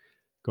she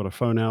got her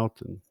phone out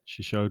and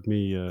she showed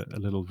me a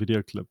little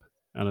video clip,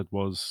 and it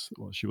was,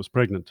 she was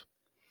pregnant.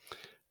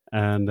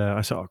 And I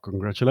said, oh,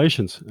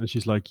 congratulations. And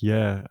she's like,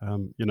 yeah,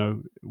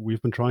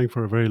 we've been trying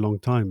for a very long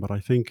time, but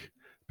I think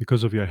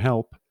because of your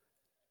help,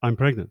 I'm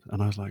pregnant.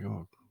 And I was like,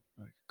 oh,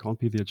 it can't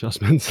be the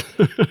adjustments.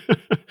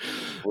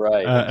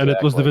 Right. And it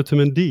was the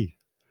vitamin D,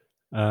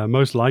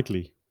 most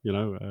likely,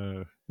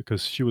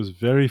 because she was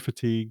very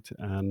fatigued,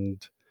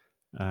 and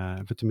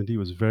vitamin D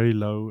was very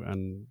low,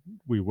 and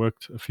we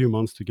worked a few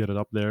months to get it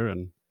up there,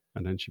 and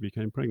then she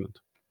became pregnant.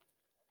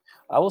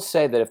 I will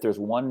say that if there's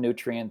one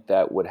nutrient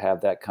that would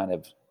have that kind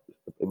of,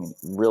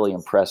 really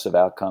impressive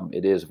outcome,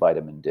 it is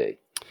vitamin D,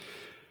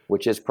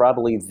 which is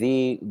probably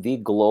the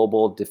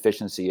global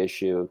deficiency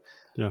issue.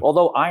 Yeah.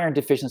 Although iron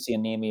deficiency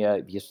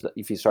anemia,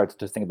 if you start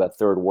to think about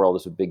third world,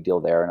 is a big deal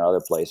there and other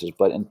places.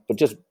 But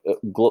just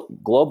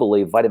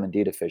globally, vitamin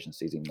D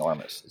deficiency is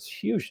enormous. It's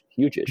huge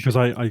issue. Because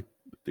I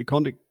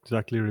can't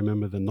exactly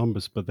remember the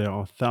numbers, but there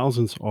are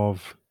thousands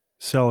of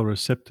cell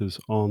receptors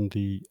on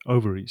the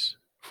ovaries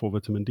for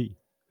vitamin D.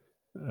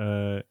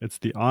 It's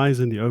the eyes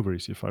and the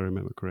ovaries, if I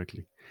remember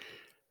correctly.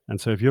 And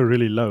so if you're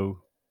really low,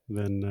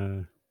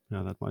 then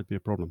that might be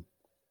a problem.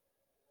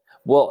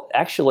 Well,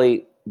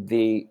 actually,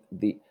 the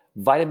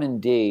vitamin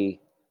D.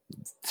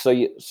 So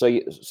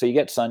you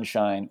get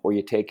sunshine, or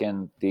you take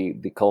in the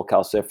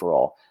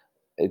cholecalciferol.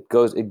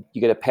 You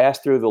get a pass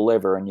through the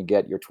liver, and you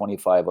get your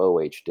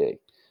 25-OHD.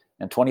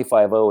 And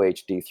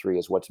 25-OHD3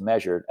 is what's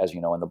measured, as you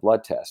know, in the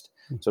blood test.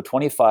 So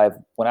 25,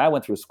 when I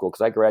went through school,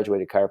 because I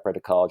graduated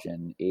chiropractic college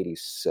in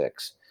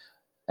 '86,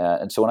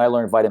 and so when I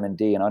learned vitamin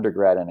D in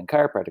undergrad and in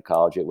chiropractic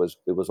college, it was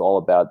all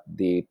about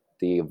the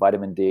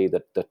vitamin D,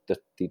 the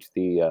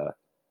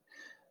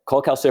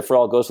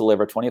cholecalciferol goes to the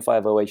liver,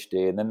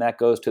 25-OHD, and then that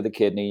goes to the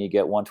kidney. You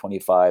get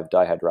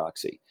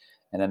 125-dihydroxy,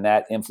 and then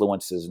that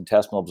influences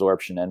intestinal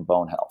absorption and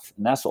bone health.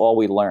 And that's all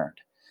we learned.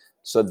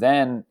 So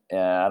then,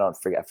 I don't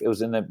forget, it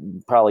was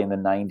probably in the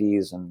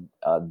 90s, and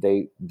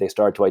they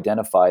started to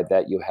identify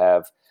that you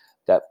have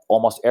that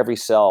almost every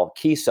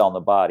key cell in the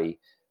body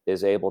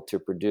is able to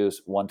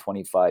produce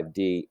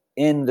 125D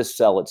in the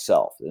cell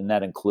itself. And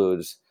that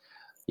includes,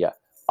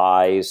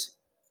 eyes,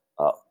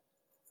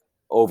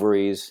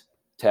 ovaries,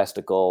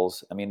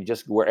 testicles. I mean,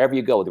 just wherever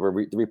you go, the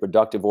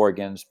reproductive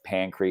organs,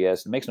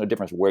 pancreas, it makes no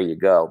difference where you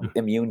go.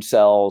 Immune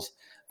cells,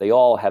 they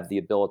all have the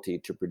ability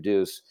to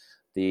produce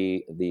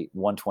the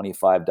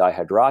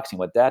 125-dihydroxy.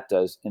 What that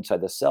does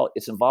inside the cell,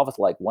 it's involved with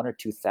like 1,000 or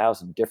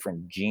 2,000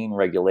 different gene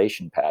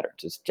regulation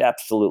patterns. It's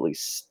absolutely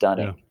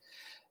stunning. Yeah.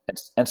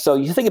 And so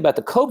you think about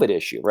the COVID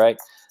issue, right?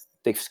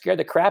 They scared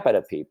the crap out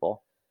of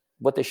people.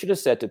 What they should have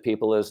said to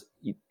people is,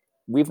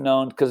 we've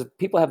known, because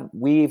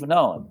we've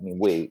known,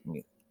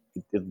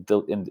 in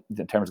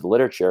terms of the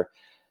literature,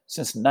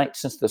 since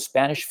the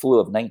Spanish flu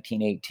of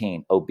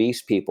 1918,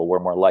 obese people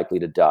were more likely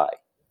to die.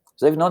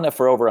 So they've known that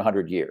for over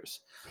 100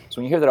 years. So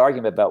when you hear that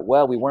argument about,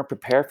 well, we weren't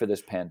prepared for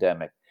this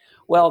pandemic,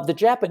 well, the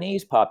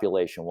Japanese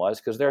population was,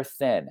 because they're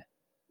thin.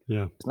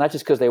 Yeah. It's not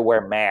just because they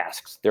wear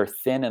masks. They're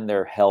thin and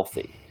they're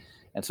healthy.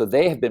 And so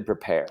they have been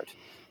prepared.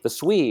 The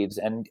Swedes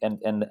and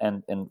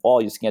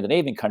all you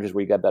Scandinavian countries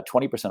where you got about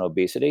 20%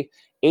 obesity,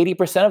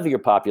 80% of your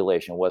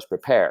population was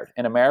prepared.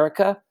 In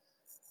America,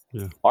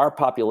 our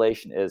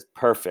population is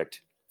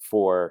perfect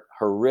for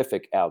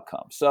horrific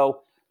outcomes.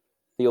 So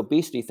the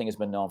obesity thing has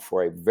been known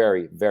for a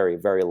very, very,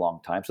 very long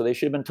time. So they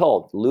should have been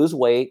told, lose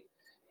weight,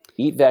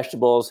 eat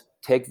vegetables,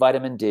 take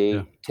vitamin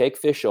D, take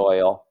fish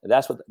oil.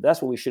 That's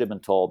what we should have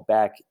been told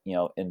back,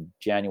 in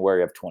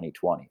January of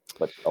 2020.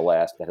 But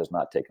alas, that has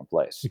not taken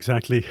place.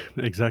 Exactly.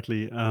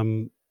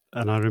 And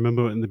I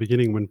remember in the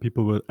beginning when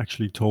people were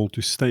actually told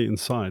to stay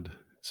inside.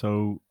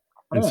 So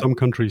in some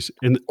countries,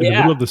 in the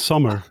middle of the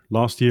summer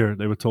last year,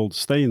 they were told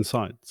stay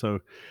inside. So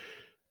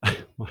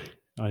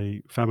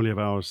a family of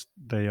ours,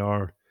 they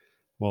are,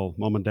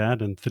 mom and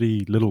dad and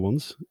 3 little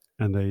ones,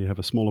 and they have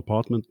a small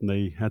apartment, and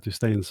they had to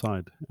stay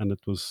inside. And it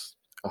was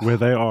where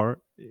they are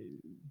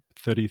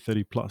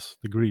 30 plus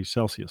degrees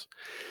Celsius.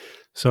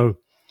 So,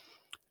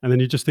 and then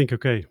you just think,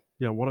 okay,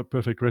 what a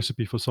perfect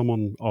recipe for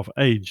someone of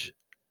age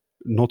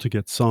not to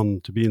get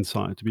sun, to be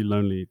inside, to be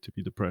lonely, to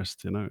be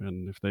depressed,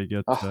 and if they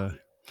get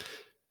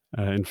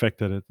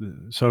infected.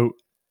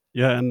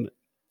 And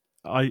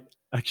I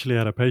actually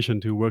had a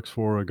patient who works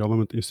for a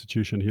government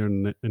institution here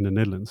in the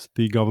Netherlands,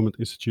 the government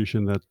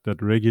institution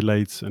that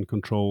regulates and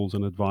controls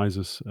and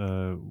advises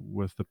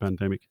with the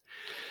pandemic.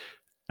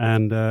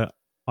 And I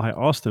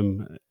asked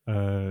him,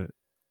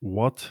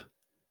 what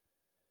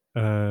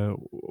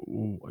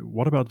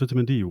about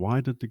vitamin D?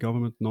 Why did the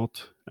government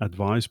not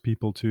advise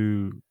people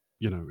to,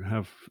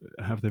 have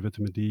their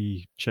vitamin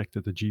D checked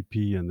at the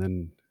GP and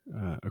then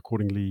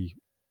accordingly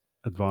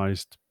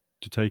advised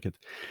to take it?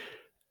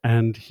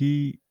 And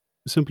he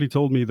simply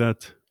told me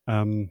that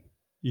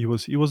he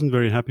wasn't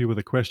very happy with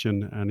the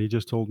question, and he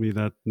just told me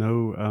that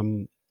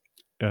no,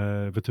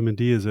 vitamin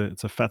D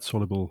it's a fat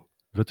soluble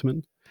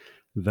vitamin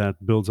that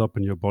builds up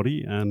in your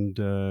body, and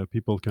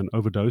people can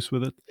overdose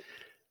with it.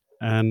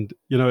 And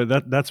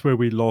that's where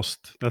we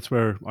lost. That's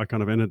where I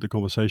kind of ended the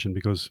conversation,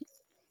 because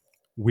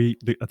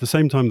at the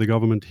same time the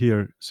government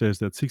here says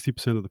that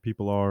 60% of the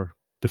people are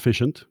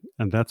deficient,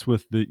 and that's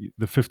with the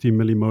 50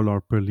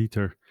 millimolar per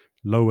liter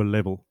lower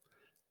level.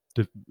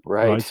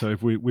 Right. So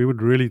if we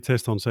would really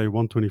test on, say,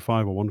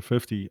 125 or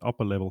 150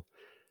 upper level,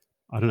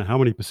 I don't know how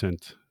many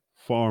percent,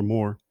 far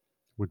more,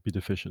 would be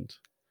deficient.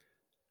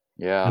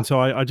 Yeah. And so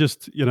I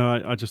just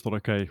thought,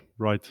 okay,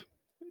 right,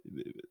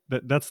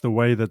 that's the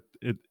way that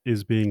it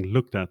is being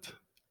looked at,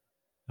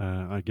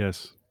 I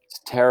guess. It's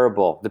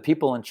terrible. The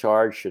people in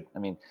charge should,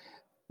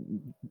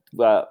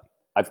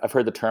 I've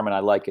heard the term and I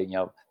like it,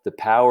 the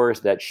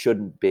powers that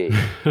shouldn't be.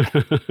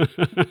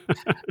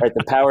 Right,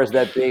 the powers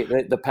that be,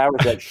 the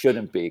powers that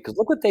shouldn't be. Because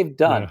look what they've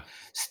done. Yeah.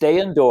 Stay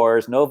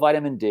indoors, no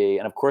vitamin D.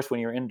 And of course, when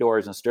you're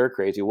indoors and stir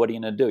crazy, what are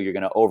you going to do? You're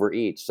going to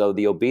overeat. So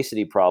the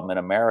obesity problem in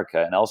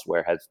America and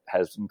elsewhere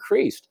has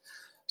increased.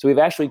 So we've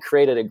actually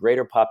created a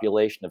greater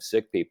population of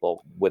sick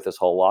people with this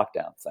whole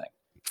lockdown thing.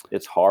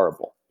 It's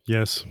horrible.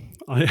 Yes.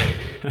 I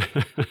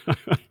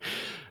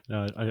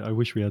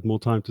wish we had more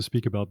time to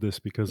speak about this,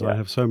 because I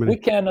have so many. We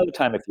can another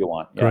time if you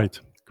want. Yeah.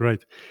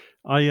 Great.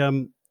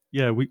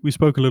 We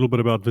spoke a little bit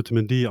about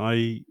vitamin D.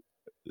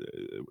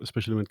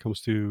 Especially when it comes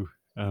to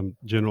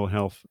general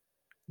health.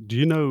 Do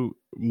you know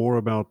more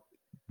about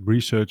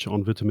research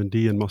on vitamin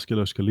D and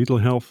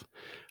musculoskeletal health.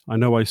 I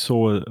know I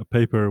saw a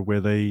paper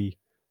where they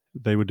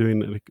were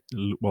doing,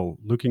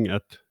 looking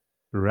at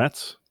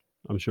rats.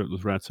 I'm sure it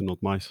was rats and not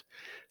mice,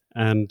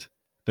 and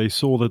they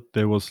saw that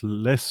there was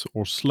less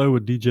or slower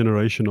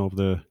degeneration of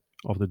the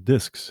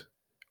discs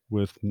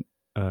with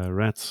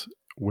rats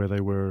where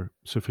they were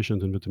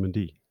sufficient in vitamin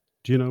D.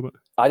 Do you know about?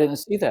 I didn't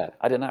see that.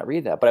 I did not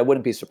read that, but I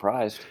wouldn't be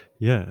surprised.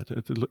 Yeah,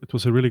 it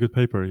was a really good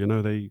paper.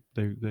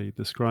 They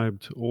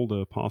described all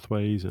the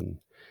pathways and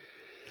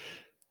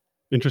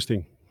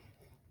interesting.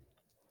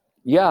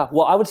 Yeah,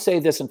 well, I would say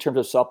this in terms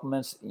of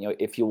supplements.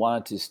 If you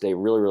wanted to stay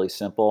really, really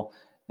simple,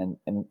 and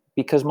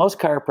because most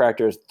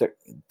chiropractors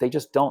they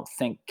just don't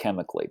think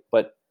chemically,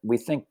 but we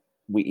think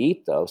we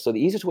eat though. So the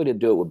easiest way to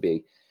do it would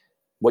be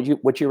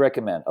what you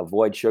recommend: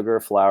 avoid sugar,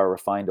 flour,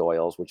 refined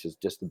oils, which is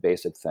just the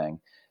basic thing.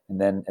 And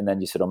then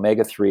you said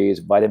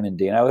omega-3s, vitamin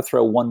D, and I would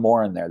throw one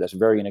more in there that's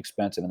very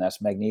inexpensive, and that's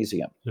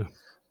magnesium. Yeah.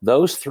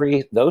 Those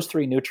three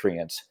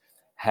nutrients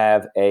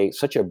have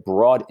such a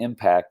broad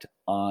impact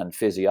on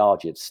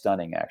physiology. It's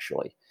stunning,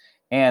 actually.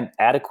 And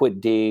adequate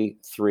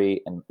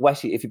D3, and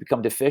actually, if you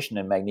become deficient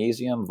in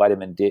magnesium,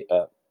 vitamin D,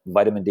 and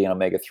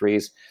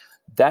omega-3s,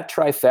 that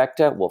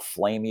trifecta will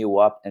flame you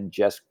up and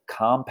just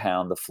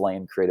compound the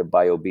flame created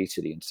by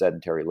obesity and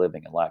sedentary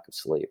living and lack of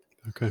sleep.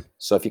 Okay.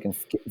 So if you can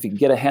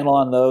get a handle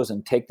on those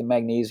and take the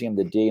magnesium,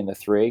 the D, and the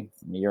 3,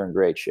 you're in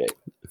great shape.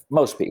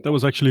 Most people. That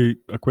was actually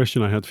a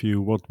question I had for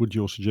you. What would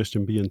your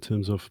suggestion be in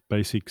terms of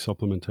basic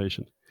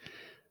supplementation?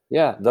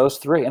 Yeah, those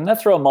 3, and then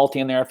throw a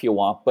multi in there if you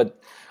want.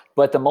 But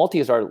the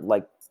multis are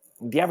like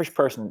the average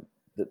person.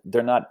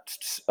 They're not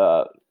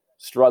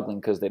struggling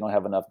because they don't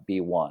have enough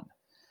B1.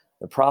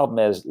 The problem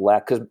is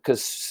lack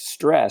because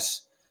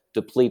stress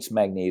depletes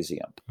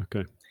magnesium.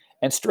 Okay.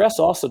 And stress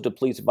also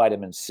depletes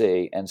vitamin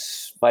C, and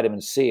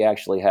vitamin C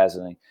actually has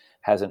an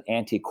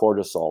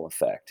anti-cortisol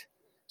effect.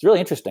 It's really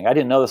interesting. I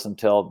didn't know this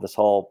until this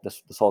whole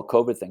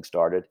COVID thing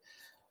started.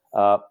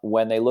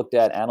 When they looked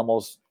at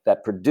animals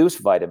that produce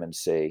vitamin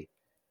C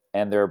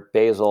and their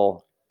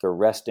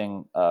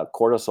resting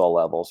cortisol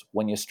levels,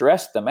 when you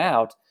stress them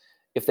out,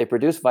 if they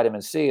produce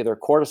vitamin C, their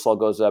cortisol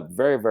goes up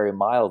very, very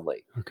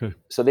mildly. Okay.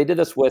 So they did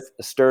this with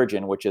a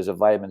sturgeon, which is a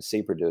vitamin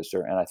C producer,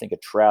 and I think a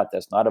trout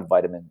that's not a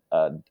vitamin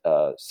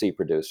C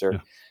producer. Yeah.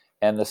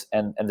 And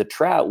the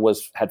trout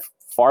had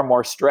far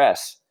more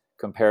stress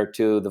compared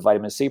to the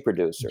vitamin C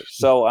producer.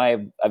 So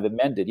I've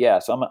amended. Yeah.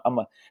 So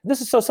this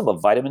is so simple.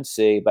 Vitamin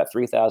C, about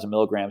 3,000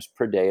 milligrams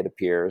per day, it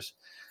appears.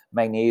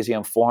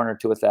 Magnesium,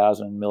 400 to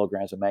 1,000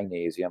 milligrams of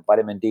magnesium.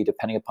 Vitamin D,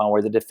 depending upon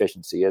where the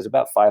deficiency is,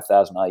 about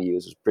 5,000 IUs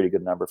is a pretty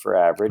good number for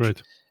average.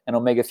 Right. And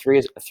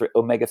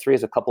omega-3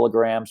 is a couple of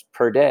grams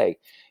per day.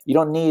 You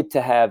don't need to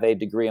have a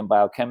degree in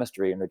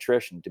biochemistry and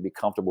nutrition to be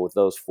comfortable with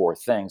those 4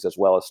 things, as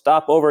well as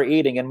stop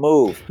overeating and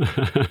move.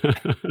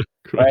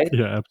 Right?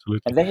 Yeah,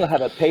 absolutely. And then you'll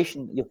have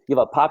you have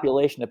a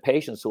population of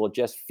patients who will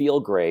just feel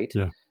great,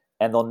 yeah,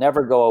 and they'll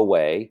never go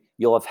away.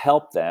 You'll have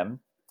helped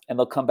them, and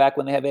they'll come back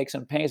when they have aches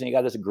and pains. And you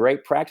got this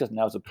great practice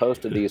now, as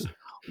opposed to these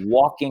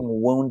walking,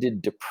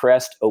 wounded,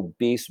 depressed,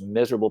 obese,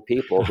 miserable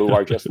people who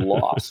are just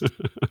lost.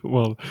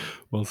 well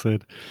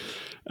said.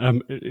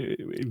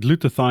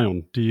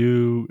 Glutathione. Do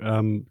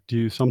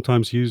you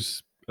sometimes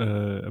use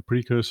a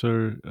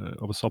precursor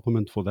of a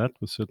supplement for that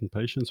with certain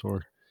patients,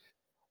 or?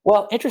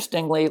 Well,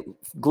 interestingly,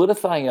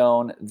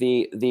 glutathione,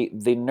 the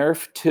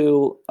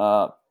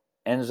NRF2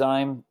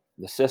 enzyme,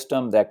 the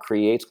system that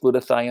creates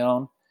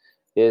glutathione,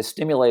 is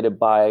stimulated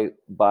by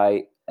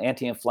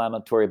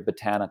anti-inflammatory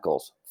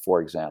botanicals,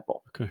 for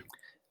example. Okay.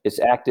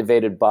 It's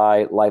activated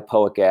by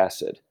lipoic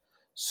acid.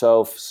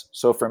 So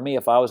for me,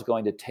 if I was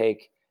going to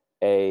take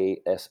a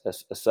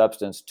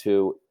substance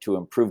to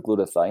improve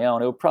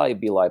glutathione, it would probably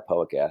be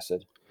lipoic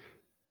acid.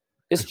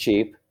 It's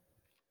cheap.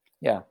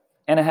 Yeah.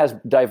 And it has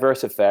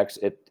diverse effects.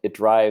 It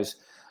drives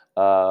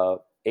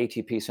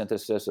ATP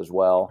synthesis as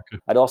well. Okay.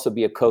 I'd also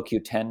be a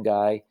CoQ10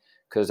 guy,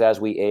 because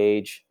as we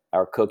age,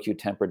 our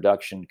CoQ10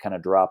 production kind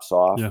of drops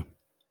off. Yeah.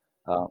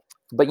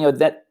 But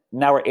that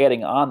now we're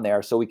adding on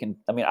there, so we can.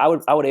 I mean, I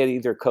would add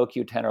either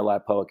CoQ10 or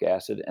lipoic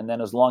acid, and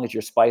then as long as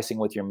you're spicing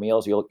with your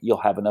meals,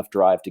 you'll have enough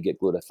drive to get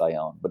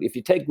glutathione. But if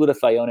you take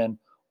glutathione in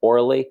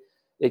orally,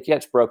 it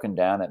gets broken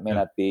down. It may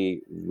not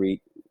be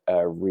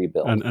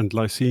rebuilt. And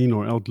lysine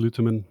or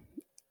L-glutamine.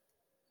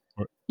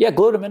 Yeah,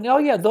 glutamine. Oh,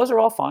 yeah, those are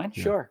all fine.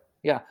 Yeah. Sure.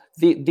 Yeah.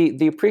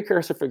 The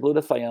precursor for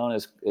glutathione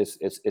is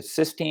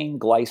cysteine,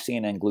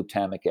 glycine, and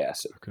glutamic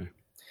acid. Okay.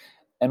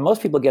 And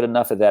most people get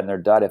enough of that in their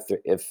diet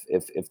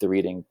if they're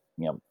eating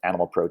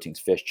animal proteins,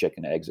 fish,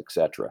 chicken, eggs,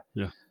 etc.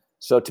 Yeah.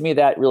 So to me,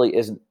 that really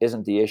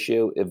isn't the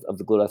issue of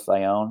the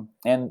glutathione.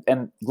 And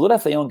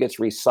glutathione gets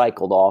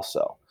recycled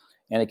also,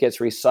 and it gets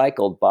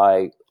recycled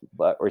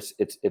or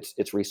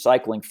it's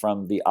recycling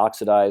from the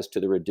oxidized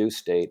to the reduced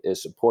state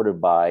is supported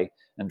by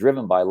and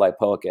driven by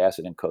lipoic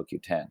acid and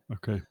CoQ10.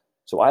 Okay.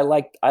 So I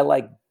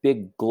like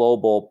big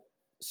global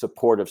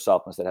supportive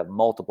supplements that have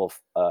multiple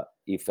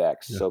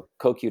effects. Yeah. So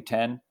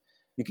CoQ10,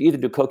 you can either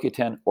do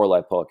CoQ10 or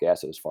lipoic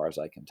acid, as far as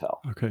I can tell.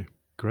 Okay,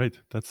 great.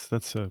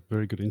 That's a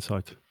very good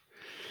insight.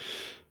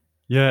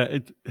 Yeah,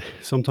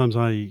 sometimes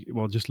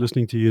just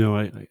listening to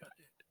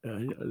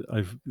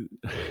I've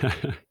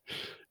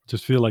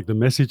just feel like the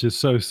message is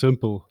so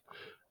simple,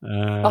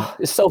 uh, Oh,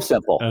 it's so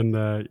simple. and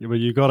but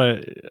you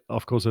gotta,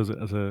 of course, as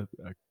a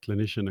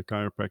clinician, a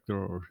chiropractor,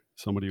 or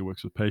somebody who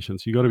works with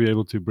patients, you got to be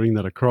able to bring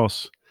that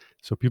across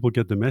so people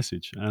get the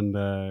message. And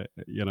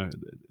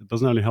it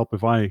doesn't only help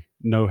if I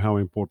know how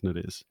important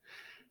it is.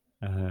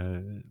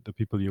 The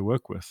people you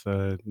work with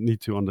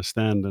need to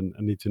understand and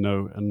need to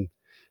know, and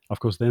of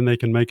course, then they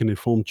can make an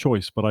informed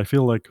choice. But I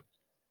feel like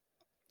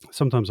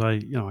sometimes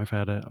I've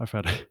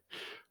had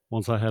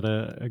once I had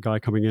a guy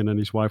coming in and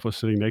his wife was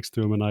sitting next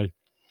to him, and I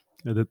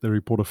did the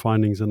report of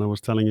findings, and I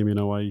was telling him,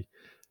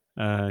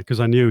 because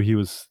I knew he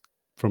was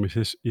from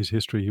his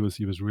history, he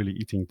was really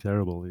eating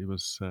terrible. He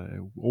was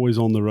always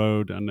on the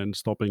road and then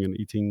stopping and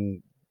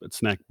eating at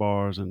snack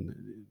bars, and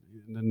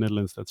in the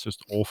Netherlands that's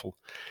just awful.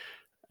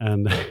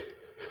 And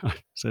I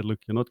said, look,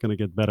 you're not going to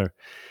get better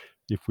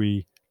if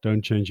we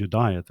don't change your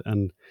diet.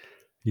 And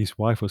his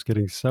wife was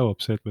getting so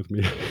upset with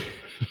me.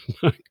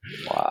 Like,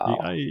 Wow.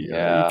 he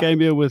Yeah.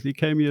 came here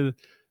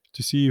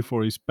to see you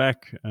for his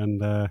back,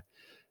 and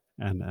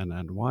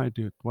why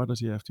does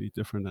he have to eat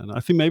different? And I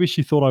think maybe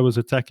she thought I was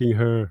attacking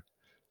her,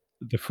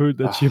 the food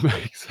that she Ah,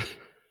 makes.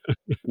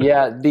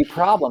 yeah. The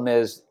problem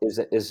is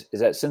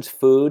that since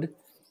food.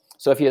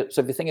 So if you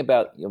think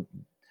about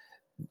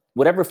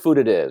whatever food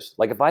it is,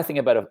 like if I think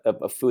about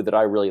a food that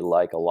I really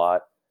like a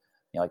lot,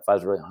 like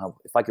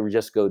if I could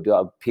just go do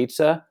a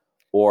pizza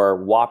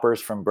or Whoppers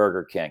from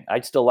Burger King,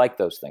 I'd still like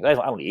those things. I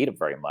don't eat it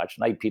very much,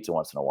 and I eat pizza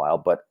once in a while,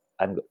 but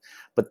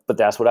but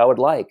that's what I would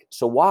like.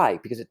 So why?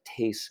 Because it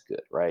tastes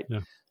good, right? Yeah.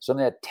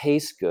 Something that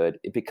tastes good,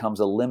 it becomes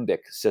a limbic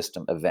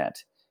system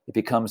event. It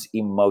becomes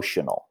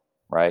emotional,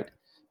 right?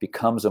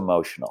 Becomes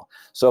emotional.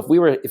 So if we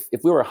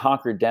were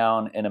hunkered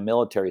down in a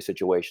military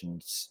situation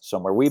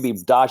somewhere, we'd be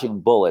dodging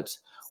bullets.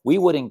 We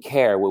wouldn't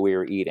care what we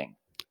were eating,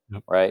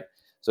 Yep. right?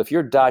 So if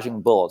you're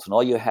dodging bullets and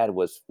all you had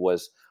was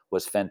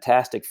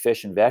fantastic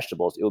fish and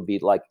vegetables, it would be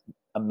like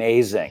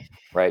amazing,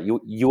 right?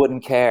 You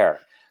wouldn't care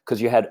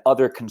because you had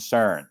other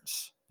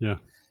concerns, Yeah.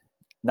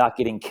 not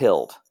getting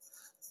killed.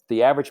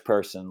 The average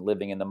person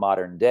living in the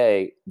modern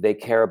day, they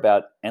care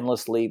about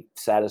endlessly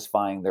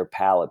satisfying their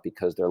palate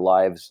because their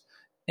lives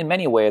in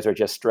many ways are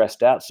just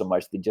stressed out so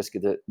much they just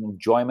get the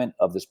enjoyment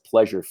of this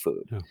pleasure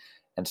food. Yeah.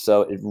 And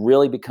so it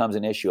really becomes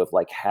an issue of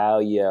like how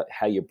you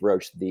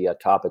broach the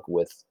topic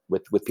with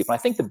people. And I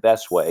think the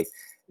best way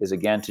is,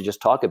 again, to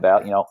just talk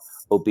about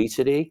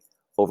obesity,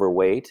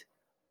 overweight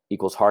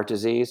equals heart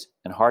disease,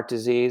 and heart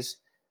disease.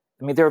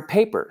 I mean, there are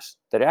papers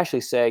that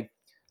actually say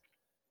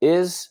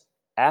is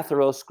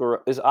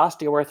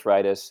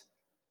osteoarthritis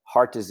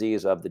heart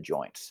disease of the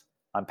joints.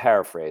 I'm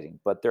paraphrasing,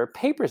 but there are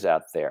papers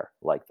out there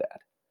like that.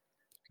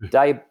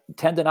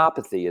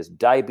 Tendinopathy is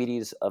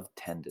diabetes of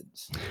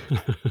tendons.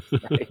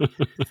 Right?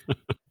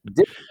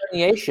 Disc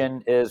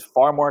herniation is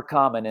far more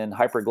common in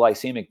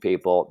hyperglycemic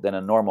people than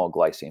in normal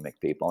glycemic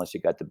people, unless you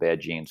got the bad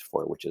genes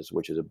for it, which is a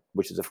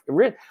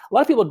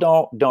lot of people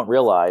don't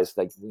realize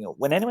that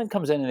when anyone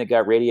comes in and they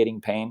got radiating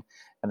pain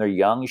and they're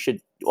young, you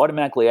should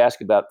automatically ask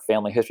about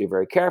family history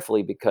very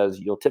carefully, because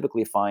you'll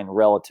typically find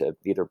relative,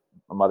 either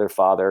a mother,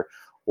 father,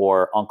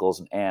 or uncles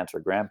and aunts or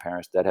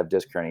grandparents that have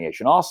disc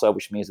herniation also,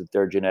 which means that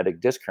they're a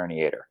genetic disc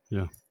herniator.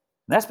 Yeah.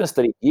 And that's been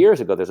studied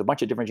years ago. There's a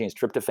bunch of different genes,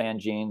 tryptophan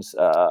genes,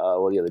 what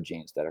are the other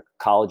genes that are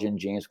collagen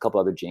genes, a couple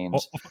other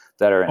genes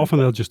that are Often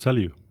they'll just tell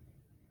you.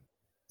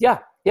 Yeah.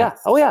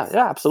 Oh yeah,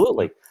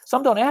 absolutely. Yeah.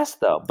 Some don't ask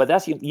though, but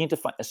that's you need to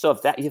find. So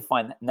if that you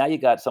find, now you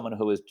got someone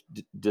who is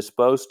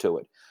disposed to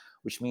it,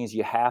 which means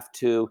you have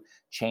to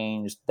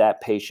change that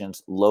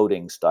patient's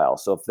loading style.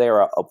 So if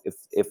they're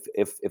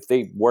if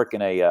they work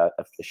in a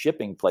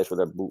shipping place where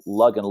they're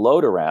lug and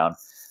load around,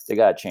 they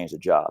got to change the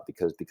job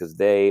because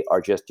they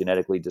are just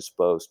genetically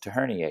disposed to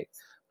herniate.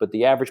 But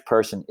the average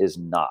person is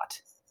not,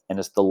 and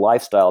it's the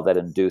lifestyle that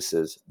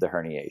induces the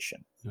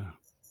herniation. Yeah.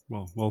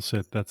 Well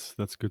said. That's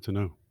good to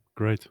know.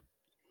 Great.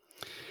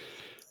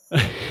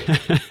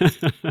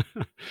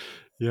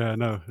 Yeah.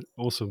 No.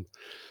 Awesome.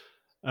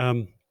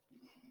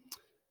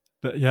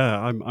 But yeah,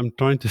 I'm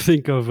trying to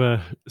think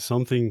of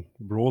something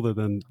broader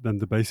than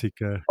the basic.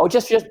 Oh,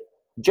 just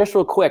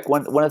real quick.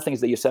 One of the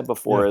things that you said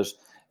before Yeah.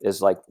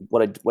 is like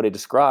what I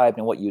described,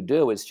 and what you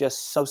do is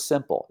just so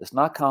simple. It's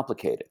not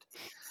complicated.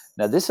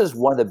 Now, this is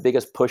one of the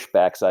biggest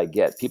pushbacks I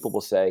get. People will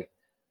say,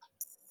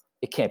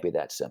 "It can't be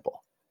that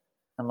simple."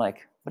 I'm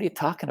like, "What are you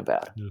talking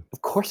about? Yeah.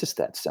 Of course it's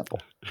that simple.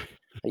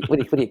 What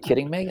are you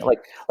kidding me?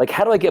 Like,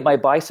 how do I get my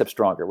biceps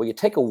stronger? Well, you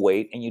take a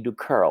weight and you do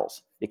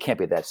curls. It can't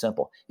be that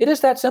simple. It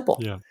is that simple.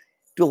 Yeah.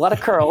 Do a lot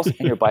of curls and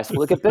your biceps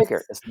will get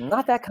bigger. It's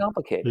not that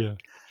complicated." Yeah.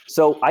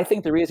 So I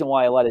think the reason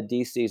why a lot of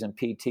DCs and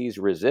PTs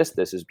resist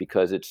this is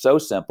because it's so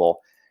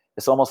simple.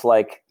 It's almost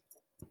like,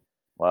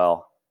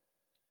 well,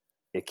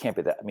 it can't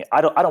be that. I mean,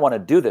 I don't want to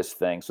do this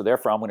thing, so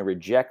therefore I'm going to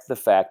reject the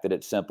fact that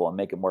it's simple and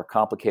make it more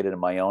complicated in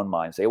my own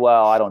mind. Say,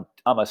 well,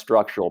 I'm a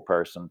structural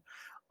person.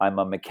 I'm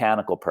a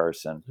mechanical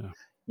person.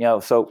 Yeah.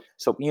 So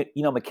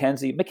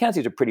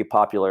McKenzie's a pretty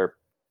popular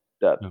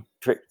I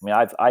mean,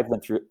 I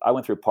went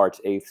through parts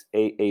A,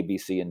 B,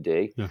 C, and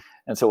D,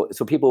 and so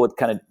people would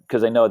kind of,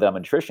 because they know that I'm a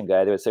nutrition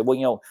guy, they would say,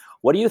 well,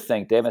 what do you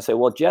think, Dave? And I say,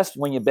 well, just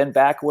when you bend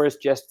backwards,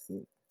 just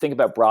think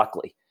about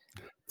broccoli.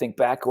 Think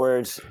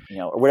backwards,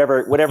 or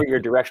whatever your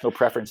directional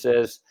preference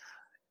is,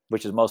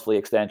 which is mostly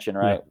extension,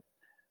 right? Yeah.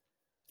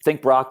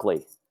 Think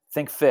broccoli.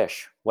 Think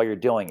fish while you're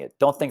doing it.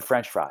 Don't think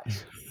French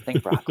fries.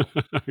 Think broccoli.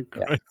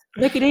 Yeah.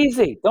 Make it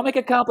easy. Don't make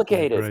it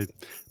complicated. Great.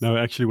 No,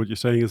 actually, what you're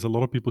saying is a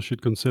lot of people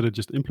should consider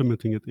just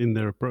implementing it in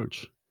their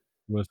approach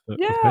with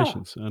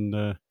patients. And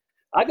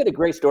I got a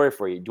great story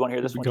for you. Do you want to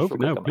hear this one?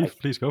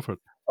 Please go for it.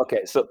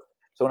 Okay, so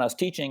when I was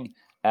teaching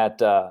at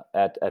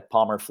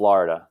Palmer,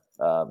 Florida,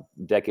 a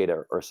decade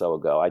or so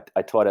ago,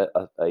 I taught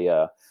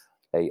a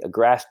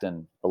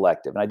Graston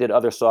elective, and I did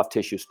other soft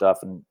tissue stuff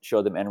and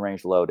showed them end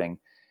range loading.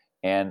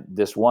 And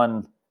this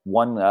one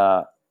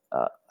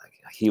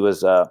he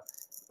was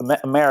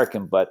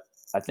American, but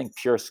I think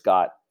pure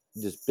Scot,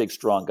 this big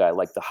strong guy,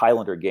 like the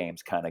Highlander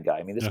Games kind of guy.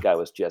 I mean, this guy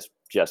was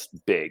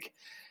just big.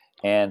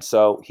 And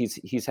so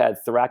he's had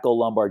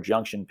thoracolumbar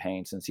junction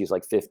pain since he's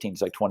like 15.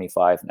 He's like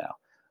 25 now.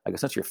 I go,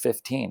 since you're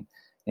 15.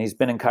 And he's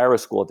been in chiro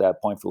school at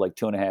that point for like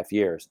 2.5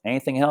 years.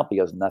 Anything help? He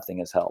goes, nothing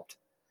has helped.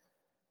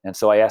 And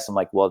so I asked him,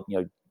 like, well,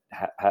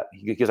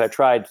 because I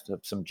tried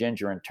some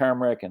ginger and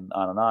turmeric and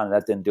on, and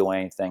that didn't do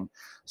anything.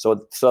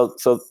 So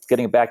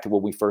getting back to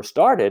when we first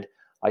started,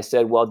 I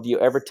said, well, do you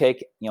ever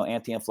take,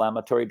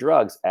 anti-inflammatory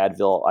drugs,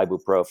 Advil,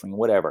 ibuprofen,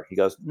 whatever? He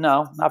goes,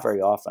 no, not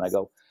very often. I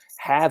go,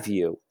 have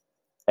you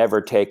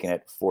ever taken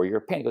it for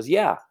your pain? He goes,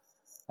 yeah.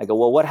 I go,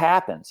 well, what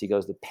happens? He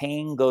goes, the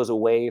pain goes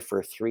away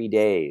for 3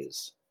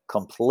 days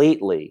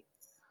completely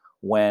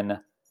when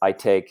I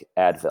take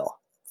Advil.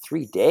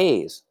 3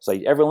 days. So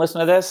everyone listen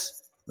to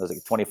this? There's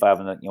like 25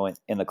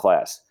 in the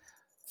class.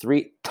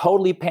 3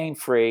 totally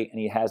pain-free, and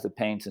he has the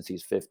pain since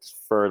he's 5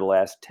 for the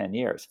last 10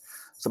 years.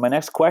 So my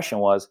next question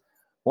was,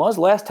 when was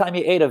the last time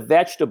you ate a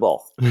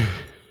vegetable?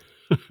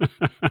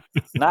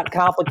 Not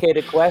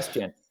complicated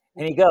question.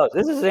 And he goes,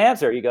 this is his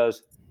answer. He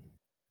goes,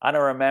 I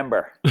don't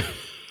remember.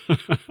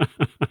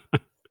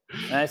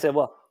 And I said,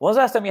 well, when was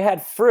the last time you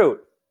had fruit?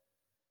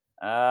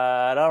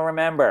 I don't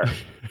remember. I'm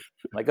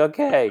like,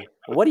 okay,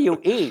 well, what do you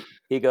eat?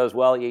 He goes,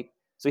 well,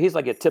 so he's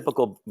like a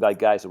typical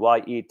guy. So,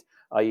 well,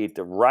 I eat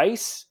the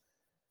rice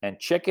and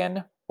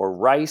chicken, or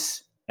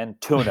rice and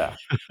tuna.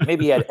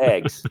 Maybe he had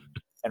eggs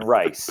and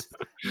rice.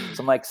 So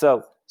I'm like,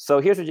 so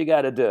here's what you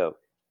got to do.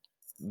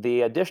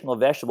 The additional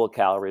vegetable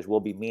calories will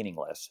be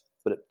meaningless,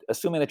 but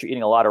assuming that you're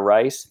eating a lot of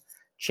rice,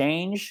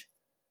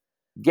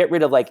 get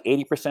rid of like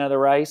 80% of the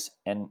rice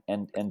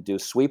and do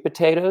sweet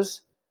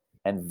potatoes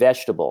and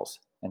vegetables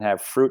and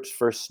have fruits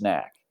for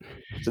snack.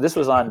 So this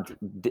was on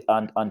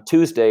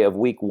Tuesday of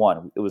week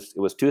 1. It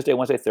was Tuesday,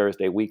 Wednesday,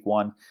 Thursday, week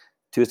 1,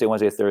 Tuesday,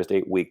 Wednesday,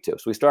 Thursday, week 2.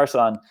 So we start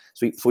so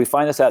we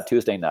find this out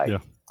Tuesday night. Yeah.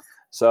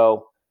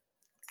 So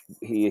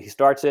he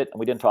starts it, and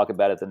we didn't talk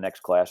about it the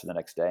next class or the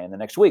next day and the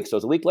next week. So it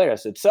was a week later. I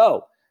said,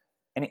 so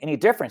any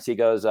difference? He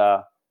goes,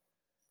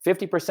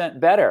 50%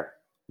 better.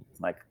 I'm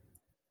like,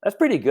 that's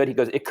pretty good. He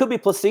goes, it could be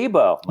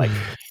placebo. I'm like,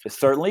 it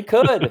certainly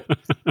could.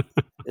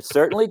 It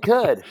certainly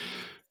could.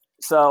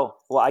 So,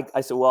 well,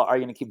 I said, well, are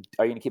you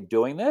gonna keep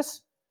doing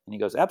this? And he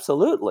goes,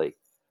 absolutely.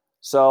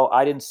 So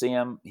I didn't see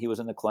him. He was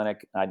in the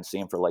clinic. I didn't see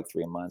him for like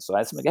 3 months. So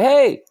I asked him, like,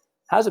 hey,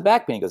 how's the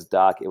back pain? He goes,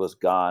 doc, it was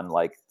gone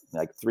like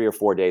 3 or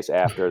 4 days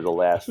after the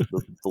last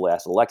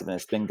elective, and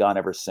it's been gone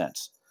ever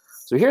since.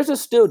 So here's a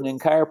student in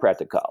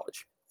chiropractic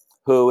college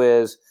who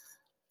is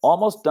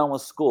almost done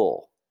with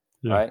school.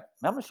 Yeah. Right?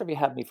 I'm not sure if he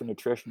had me for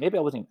nutrition. Maybe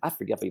I wasn't. I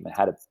forget if I even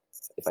had it.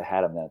 If I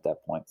had him at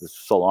that point, it was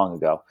so long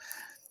ago.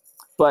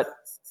 But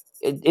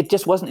it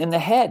just wasn't in the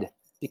head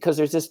because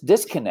there's this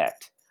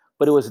disconnect.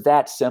 But it was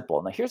that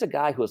simple. Now here's a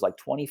guy who was like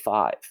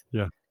 25,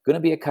 going to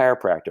be a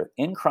chiropractor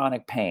in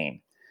chronic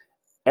pain.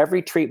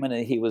 Every treatment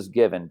that he was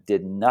given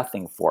did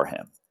nothing for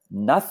him.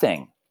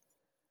 Nothing.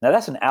 Now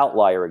that's an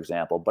outlier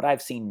example, but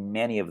I've seen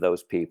many of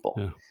those people.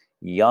 Yeah.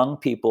 Young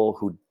people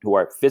who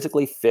are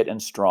physically fit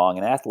and strong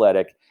and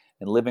athletic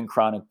and live in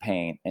chronic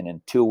pain, and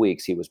in 2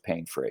 weeks he was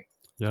pain-free.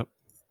 Yep.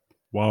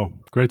 Wow,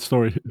 great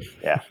story.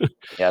 Yeah,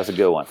 that's a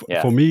good one.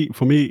 Yeah. For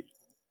me,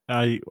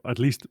 at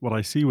least what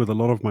I see with a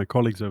lot of my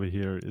colleagues over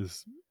here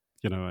is,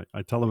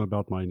 I tell them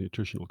about my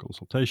nutritional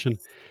consultation,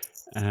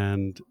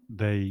 and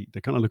they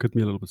kind of look at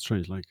me a little bit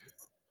strange, like,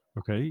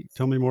 okay,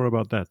 tell me more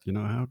about that.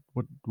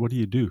 What do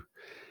you do?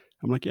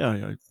 I'm like, yeah,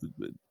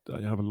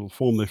 I have a little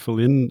form they fill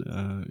in,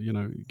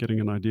 getting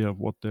an idea of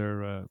what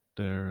their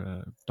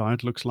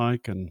diet looks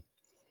like, and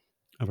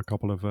have a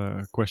couple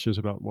of questions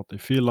about what they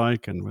feel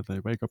like and whether they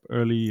wake up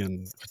early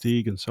and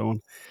fatigue and so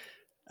on.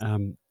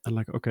 And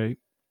like, okay,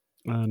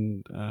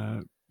 and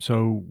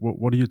so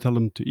what do you tell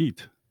them to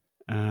eat?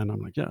 And I'm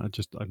like, yeah,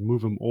 I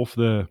move them off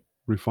the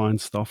refined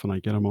stuff, and I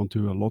get them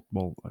onto a lot,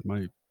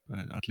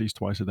 at least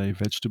twice a day,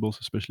 vegetables,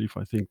 especially if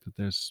I think that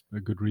there's a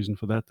good reason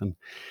for that. And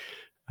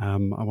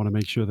I want to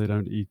make sure they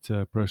don't eat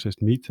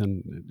processed meat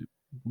and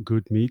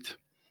good meat.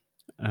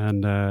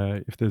 And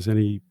if there's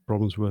any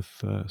problems with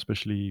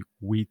especially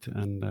wheat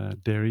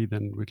and dairy,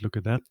 then we'd look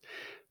at that.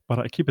 but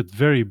I keep it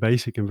very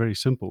basic and very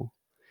simple.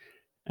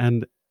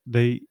 And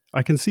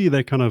I can see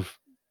they're kind of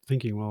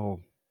thinking, well,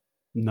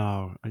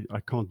 no, I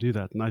can't do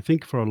that. And I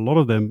think for a lot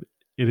of them,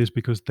 it is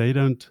because they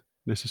don't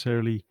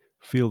necessarily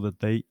feel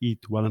that they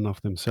eat well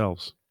enough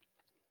themselves.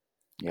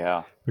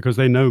 Yeah. Because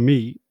they know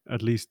me,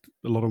 at least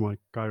a lot of my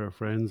chiro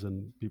friends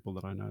and people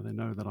that I know, they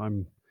know that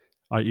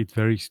I eat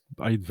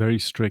very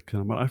strict.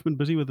 But I've been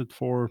busy with it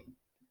for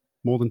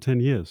more than 10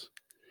 years.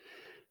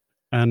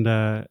 And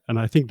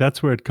I think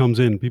that's where it comes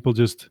in. People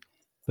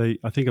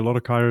I think a lot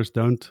of chiros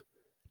don't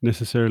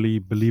necessarily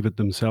believe it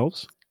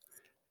themselves.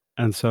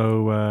 And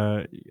so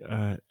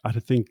I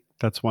think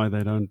that's why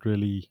they don't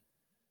really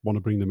want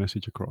to bring the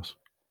message across.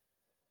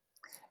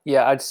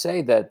 Yeah, I'd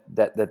say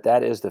that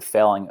is the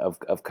failing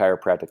of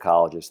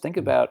chiropracticologists. Think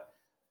about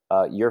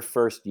your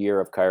first year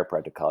of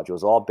chiropractic college. It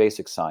was all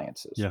basic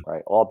sciences, Yeah.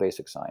 right? All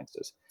basic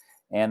sciences.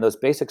 And those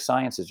basic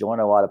sciences, you learn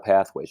a lot of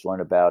pathways.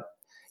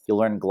 You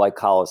learn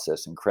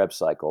glycolysis and Krebs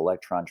cycle,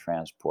 electron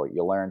transport.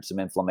 You learn some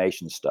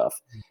inflammation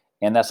stuff.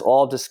 And that's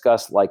all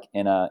discussed like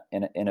in a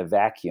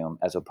vacuum,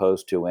 as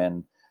opposed to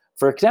in,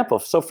 for example,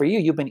 so for you,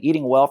 you've been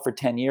eating well for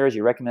 10 years.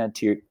 You recommend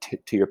it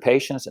to your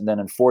patients, and then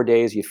in 4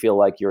 days, you feel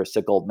like you're a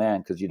sick old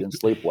man because you didn't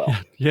sleep well.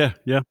 Yeah.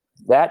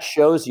 That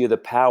shows you the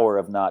power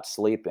of not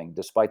sleeping,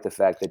 despite the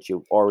fact that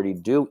you already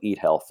do eat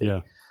healthy.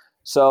 Yeah.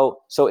 So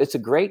it's a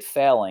great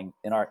failing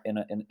in our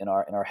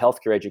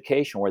healthcare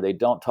education, where they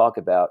don't talk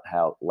about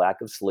how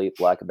lack of sleep,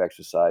 lack of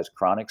exercise,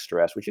 chronic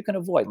stress, which you can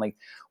avoid. Like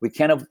you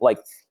can't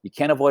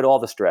avoid all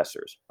the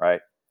stressors,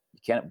 right? You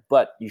can't,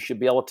 but you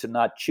should be able to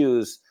not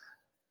choose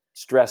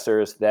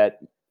stressors that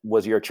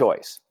was your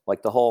choice.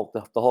 Like the whole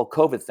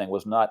COVID thing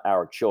was not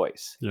our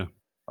choice. Yeah.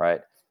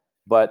 Right.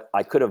 But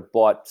I could have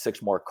bought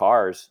 6 more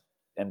cars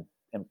and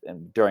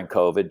during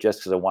COVID just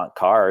because I want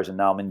cars, and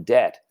now I'm in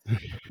debt.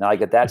 Now I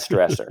get that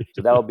stressor.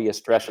 So that would be a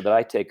stressor that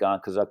I take on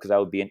because I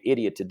would be an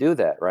idiot to do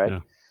that, right? Yeah.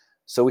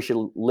 So we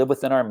should live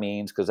within our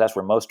means, because that's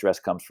where most stress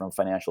comes from,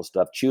 financial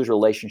stuff. Choose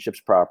relationships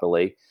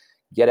properly.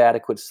 Get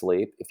adequate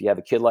sleep. If you have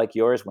a kid like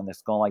yours, when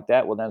it's going like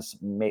that, well, then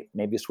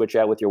maybe switch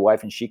out with your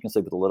wife and she can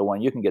sleep with the little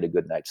one. You can get a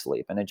good night's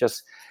sleep. And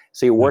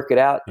so you work it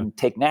out and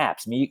take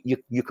naps. I mean,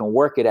 you can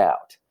work it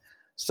out.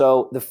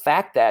 So the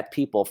fact that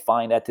people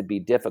find that to be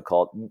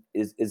difficult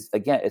is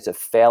again, it's a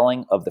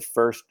failing of the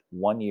first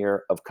 1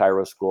 year of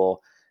chiro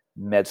school,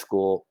 med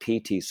school,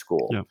 PT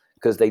school. Yeah.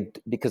 Because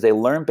they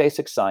learn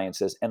basic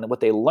sciences, and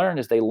what they learn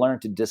is they learn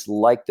to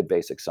dislike the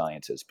basic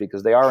sciences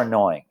because they are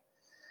annoying,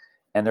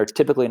 and they're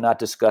typically not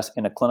discussed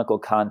in a clinical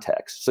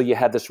context. So you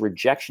have this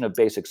rejection of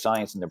basic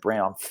science in the brain.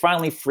 I'm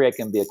finally free, I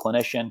can be a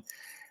clinician.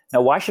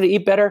 Now, why should I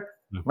eat better?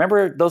 Yeah.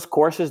 Remember those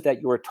courses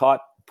that you were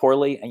taught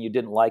poorly and you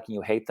didn't like and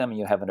you hate them and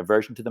you have an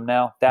aversion to them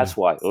now? That's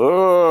why.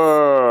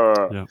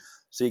 Yeah.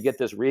 So you get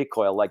this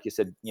recoil, like you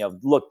said,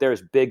 look,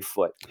 there's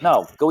Bigfoot.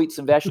 No, go eat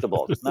some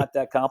vegetables. It's not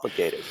that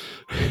complicated.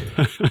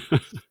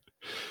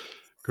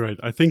 Great.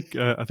 I think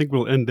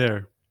we'll end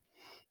there.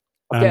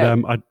 Okay.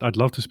 And I'd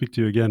love to speak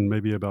to you again,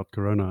 maybe about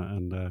Corona,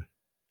 and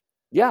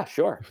yeah,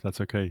 sure, if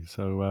that's okay.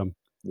 So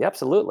yeah,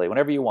 absolutely,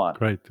 whenever you want.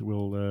 Great.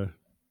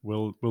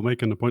 We'll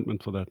make an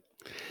appointment for that.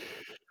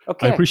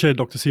 Okay. I appreciate it,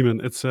 Dr.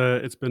 Seaman.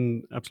 It's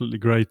been absolutely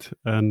great,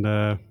 and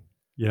I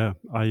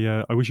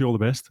wish you all the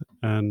best,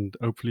 and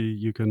hopefully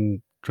you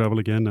can travel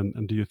again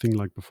and do your thing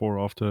like before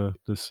after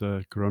this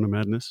Corona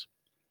madness.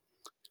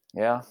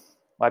 Yeah,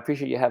 well, I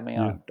appreciate you having me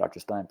on,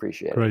 Dr. Stein.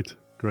 Appreciate it.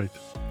 Great.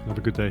 Have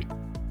a good day.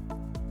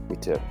 You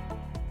too.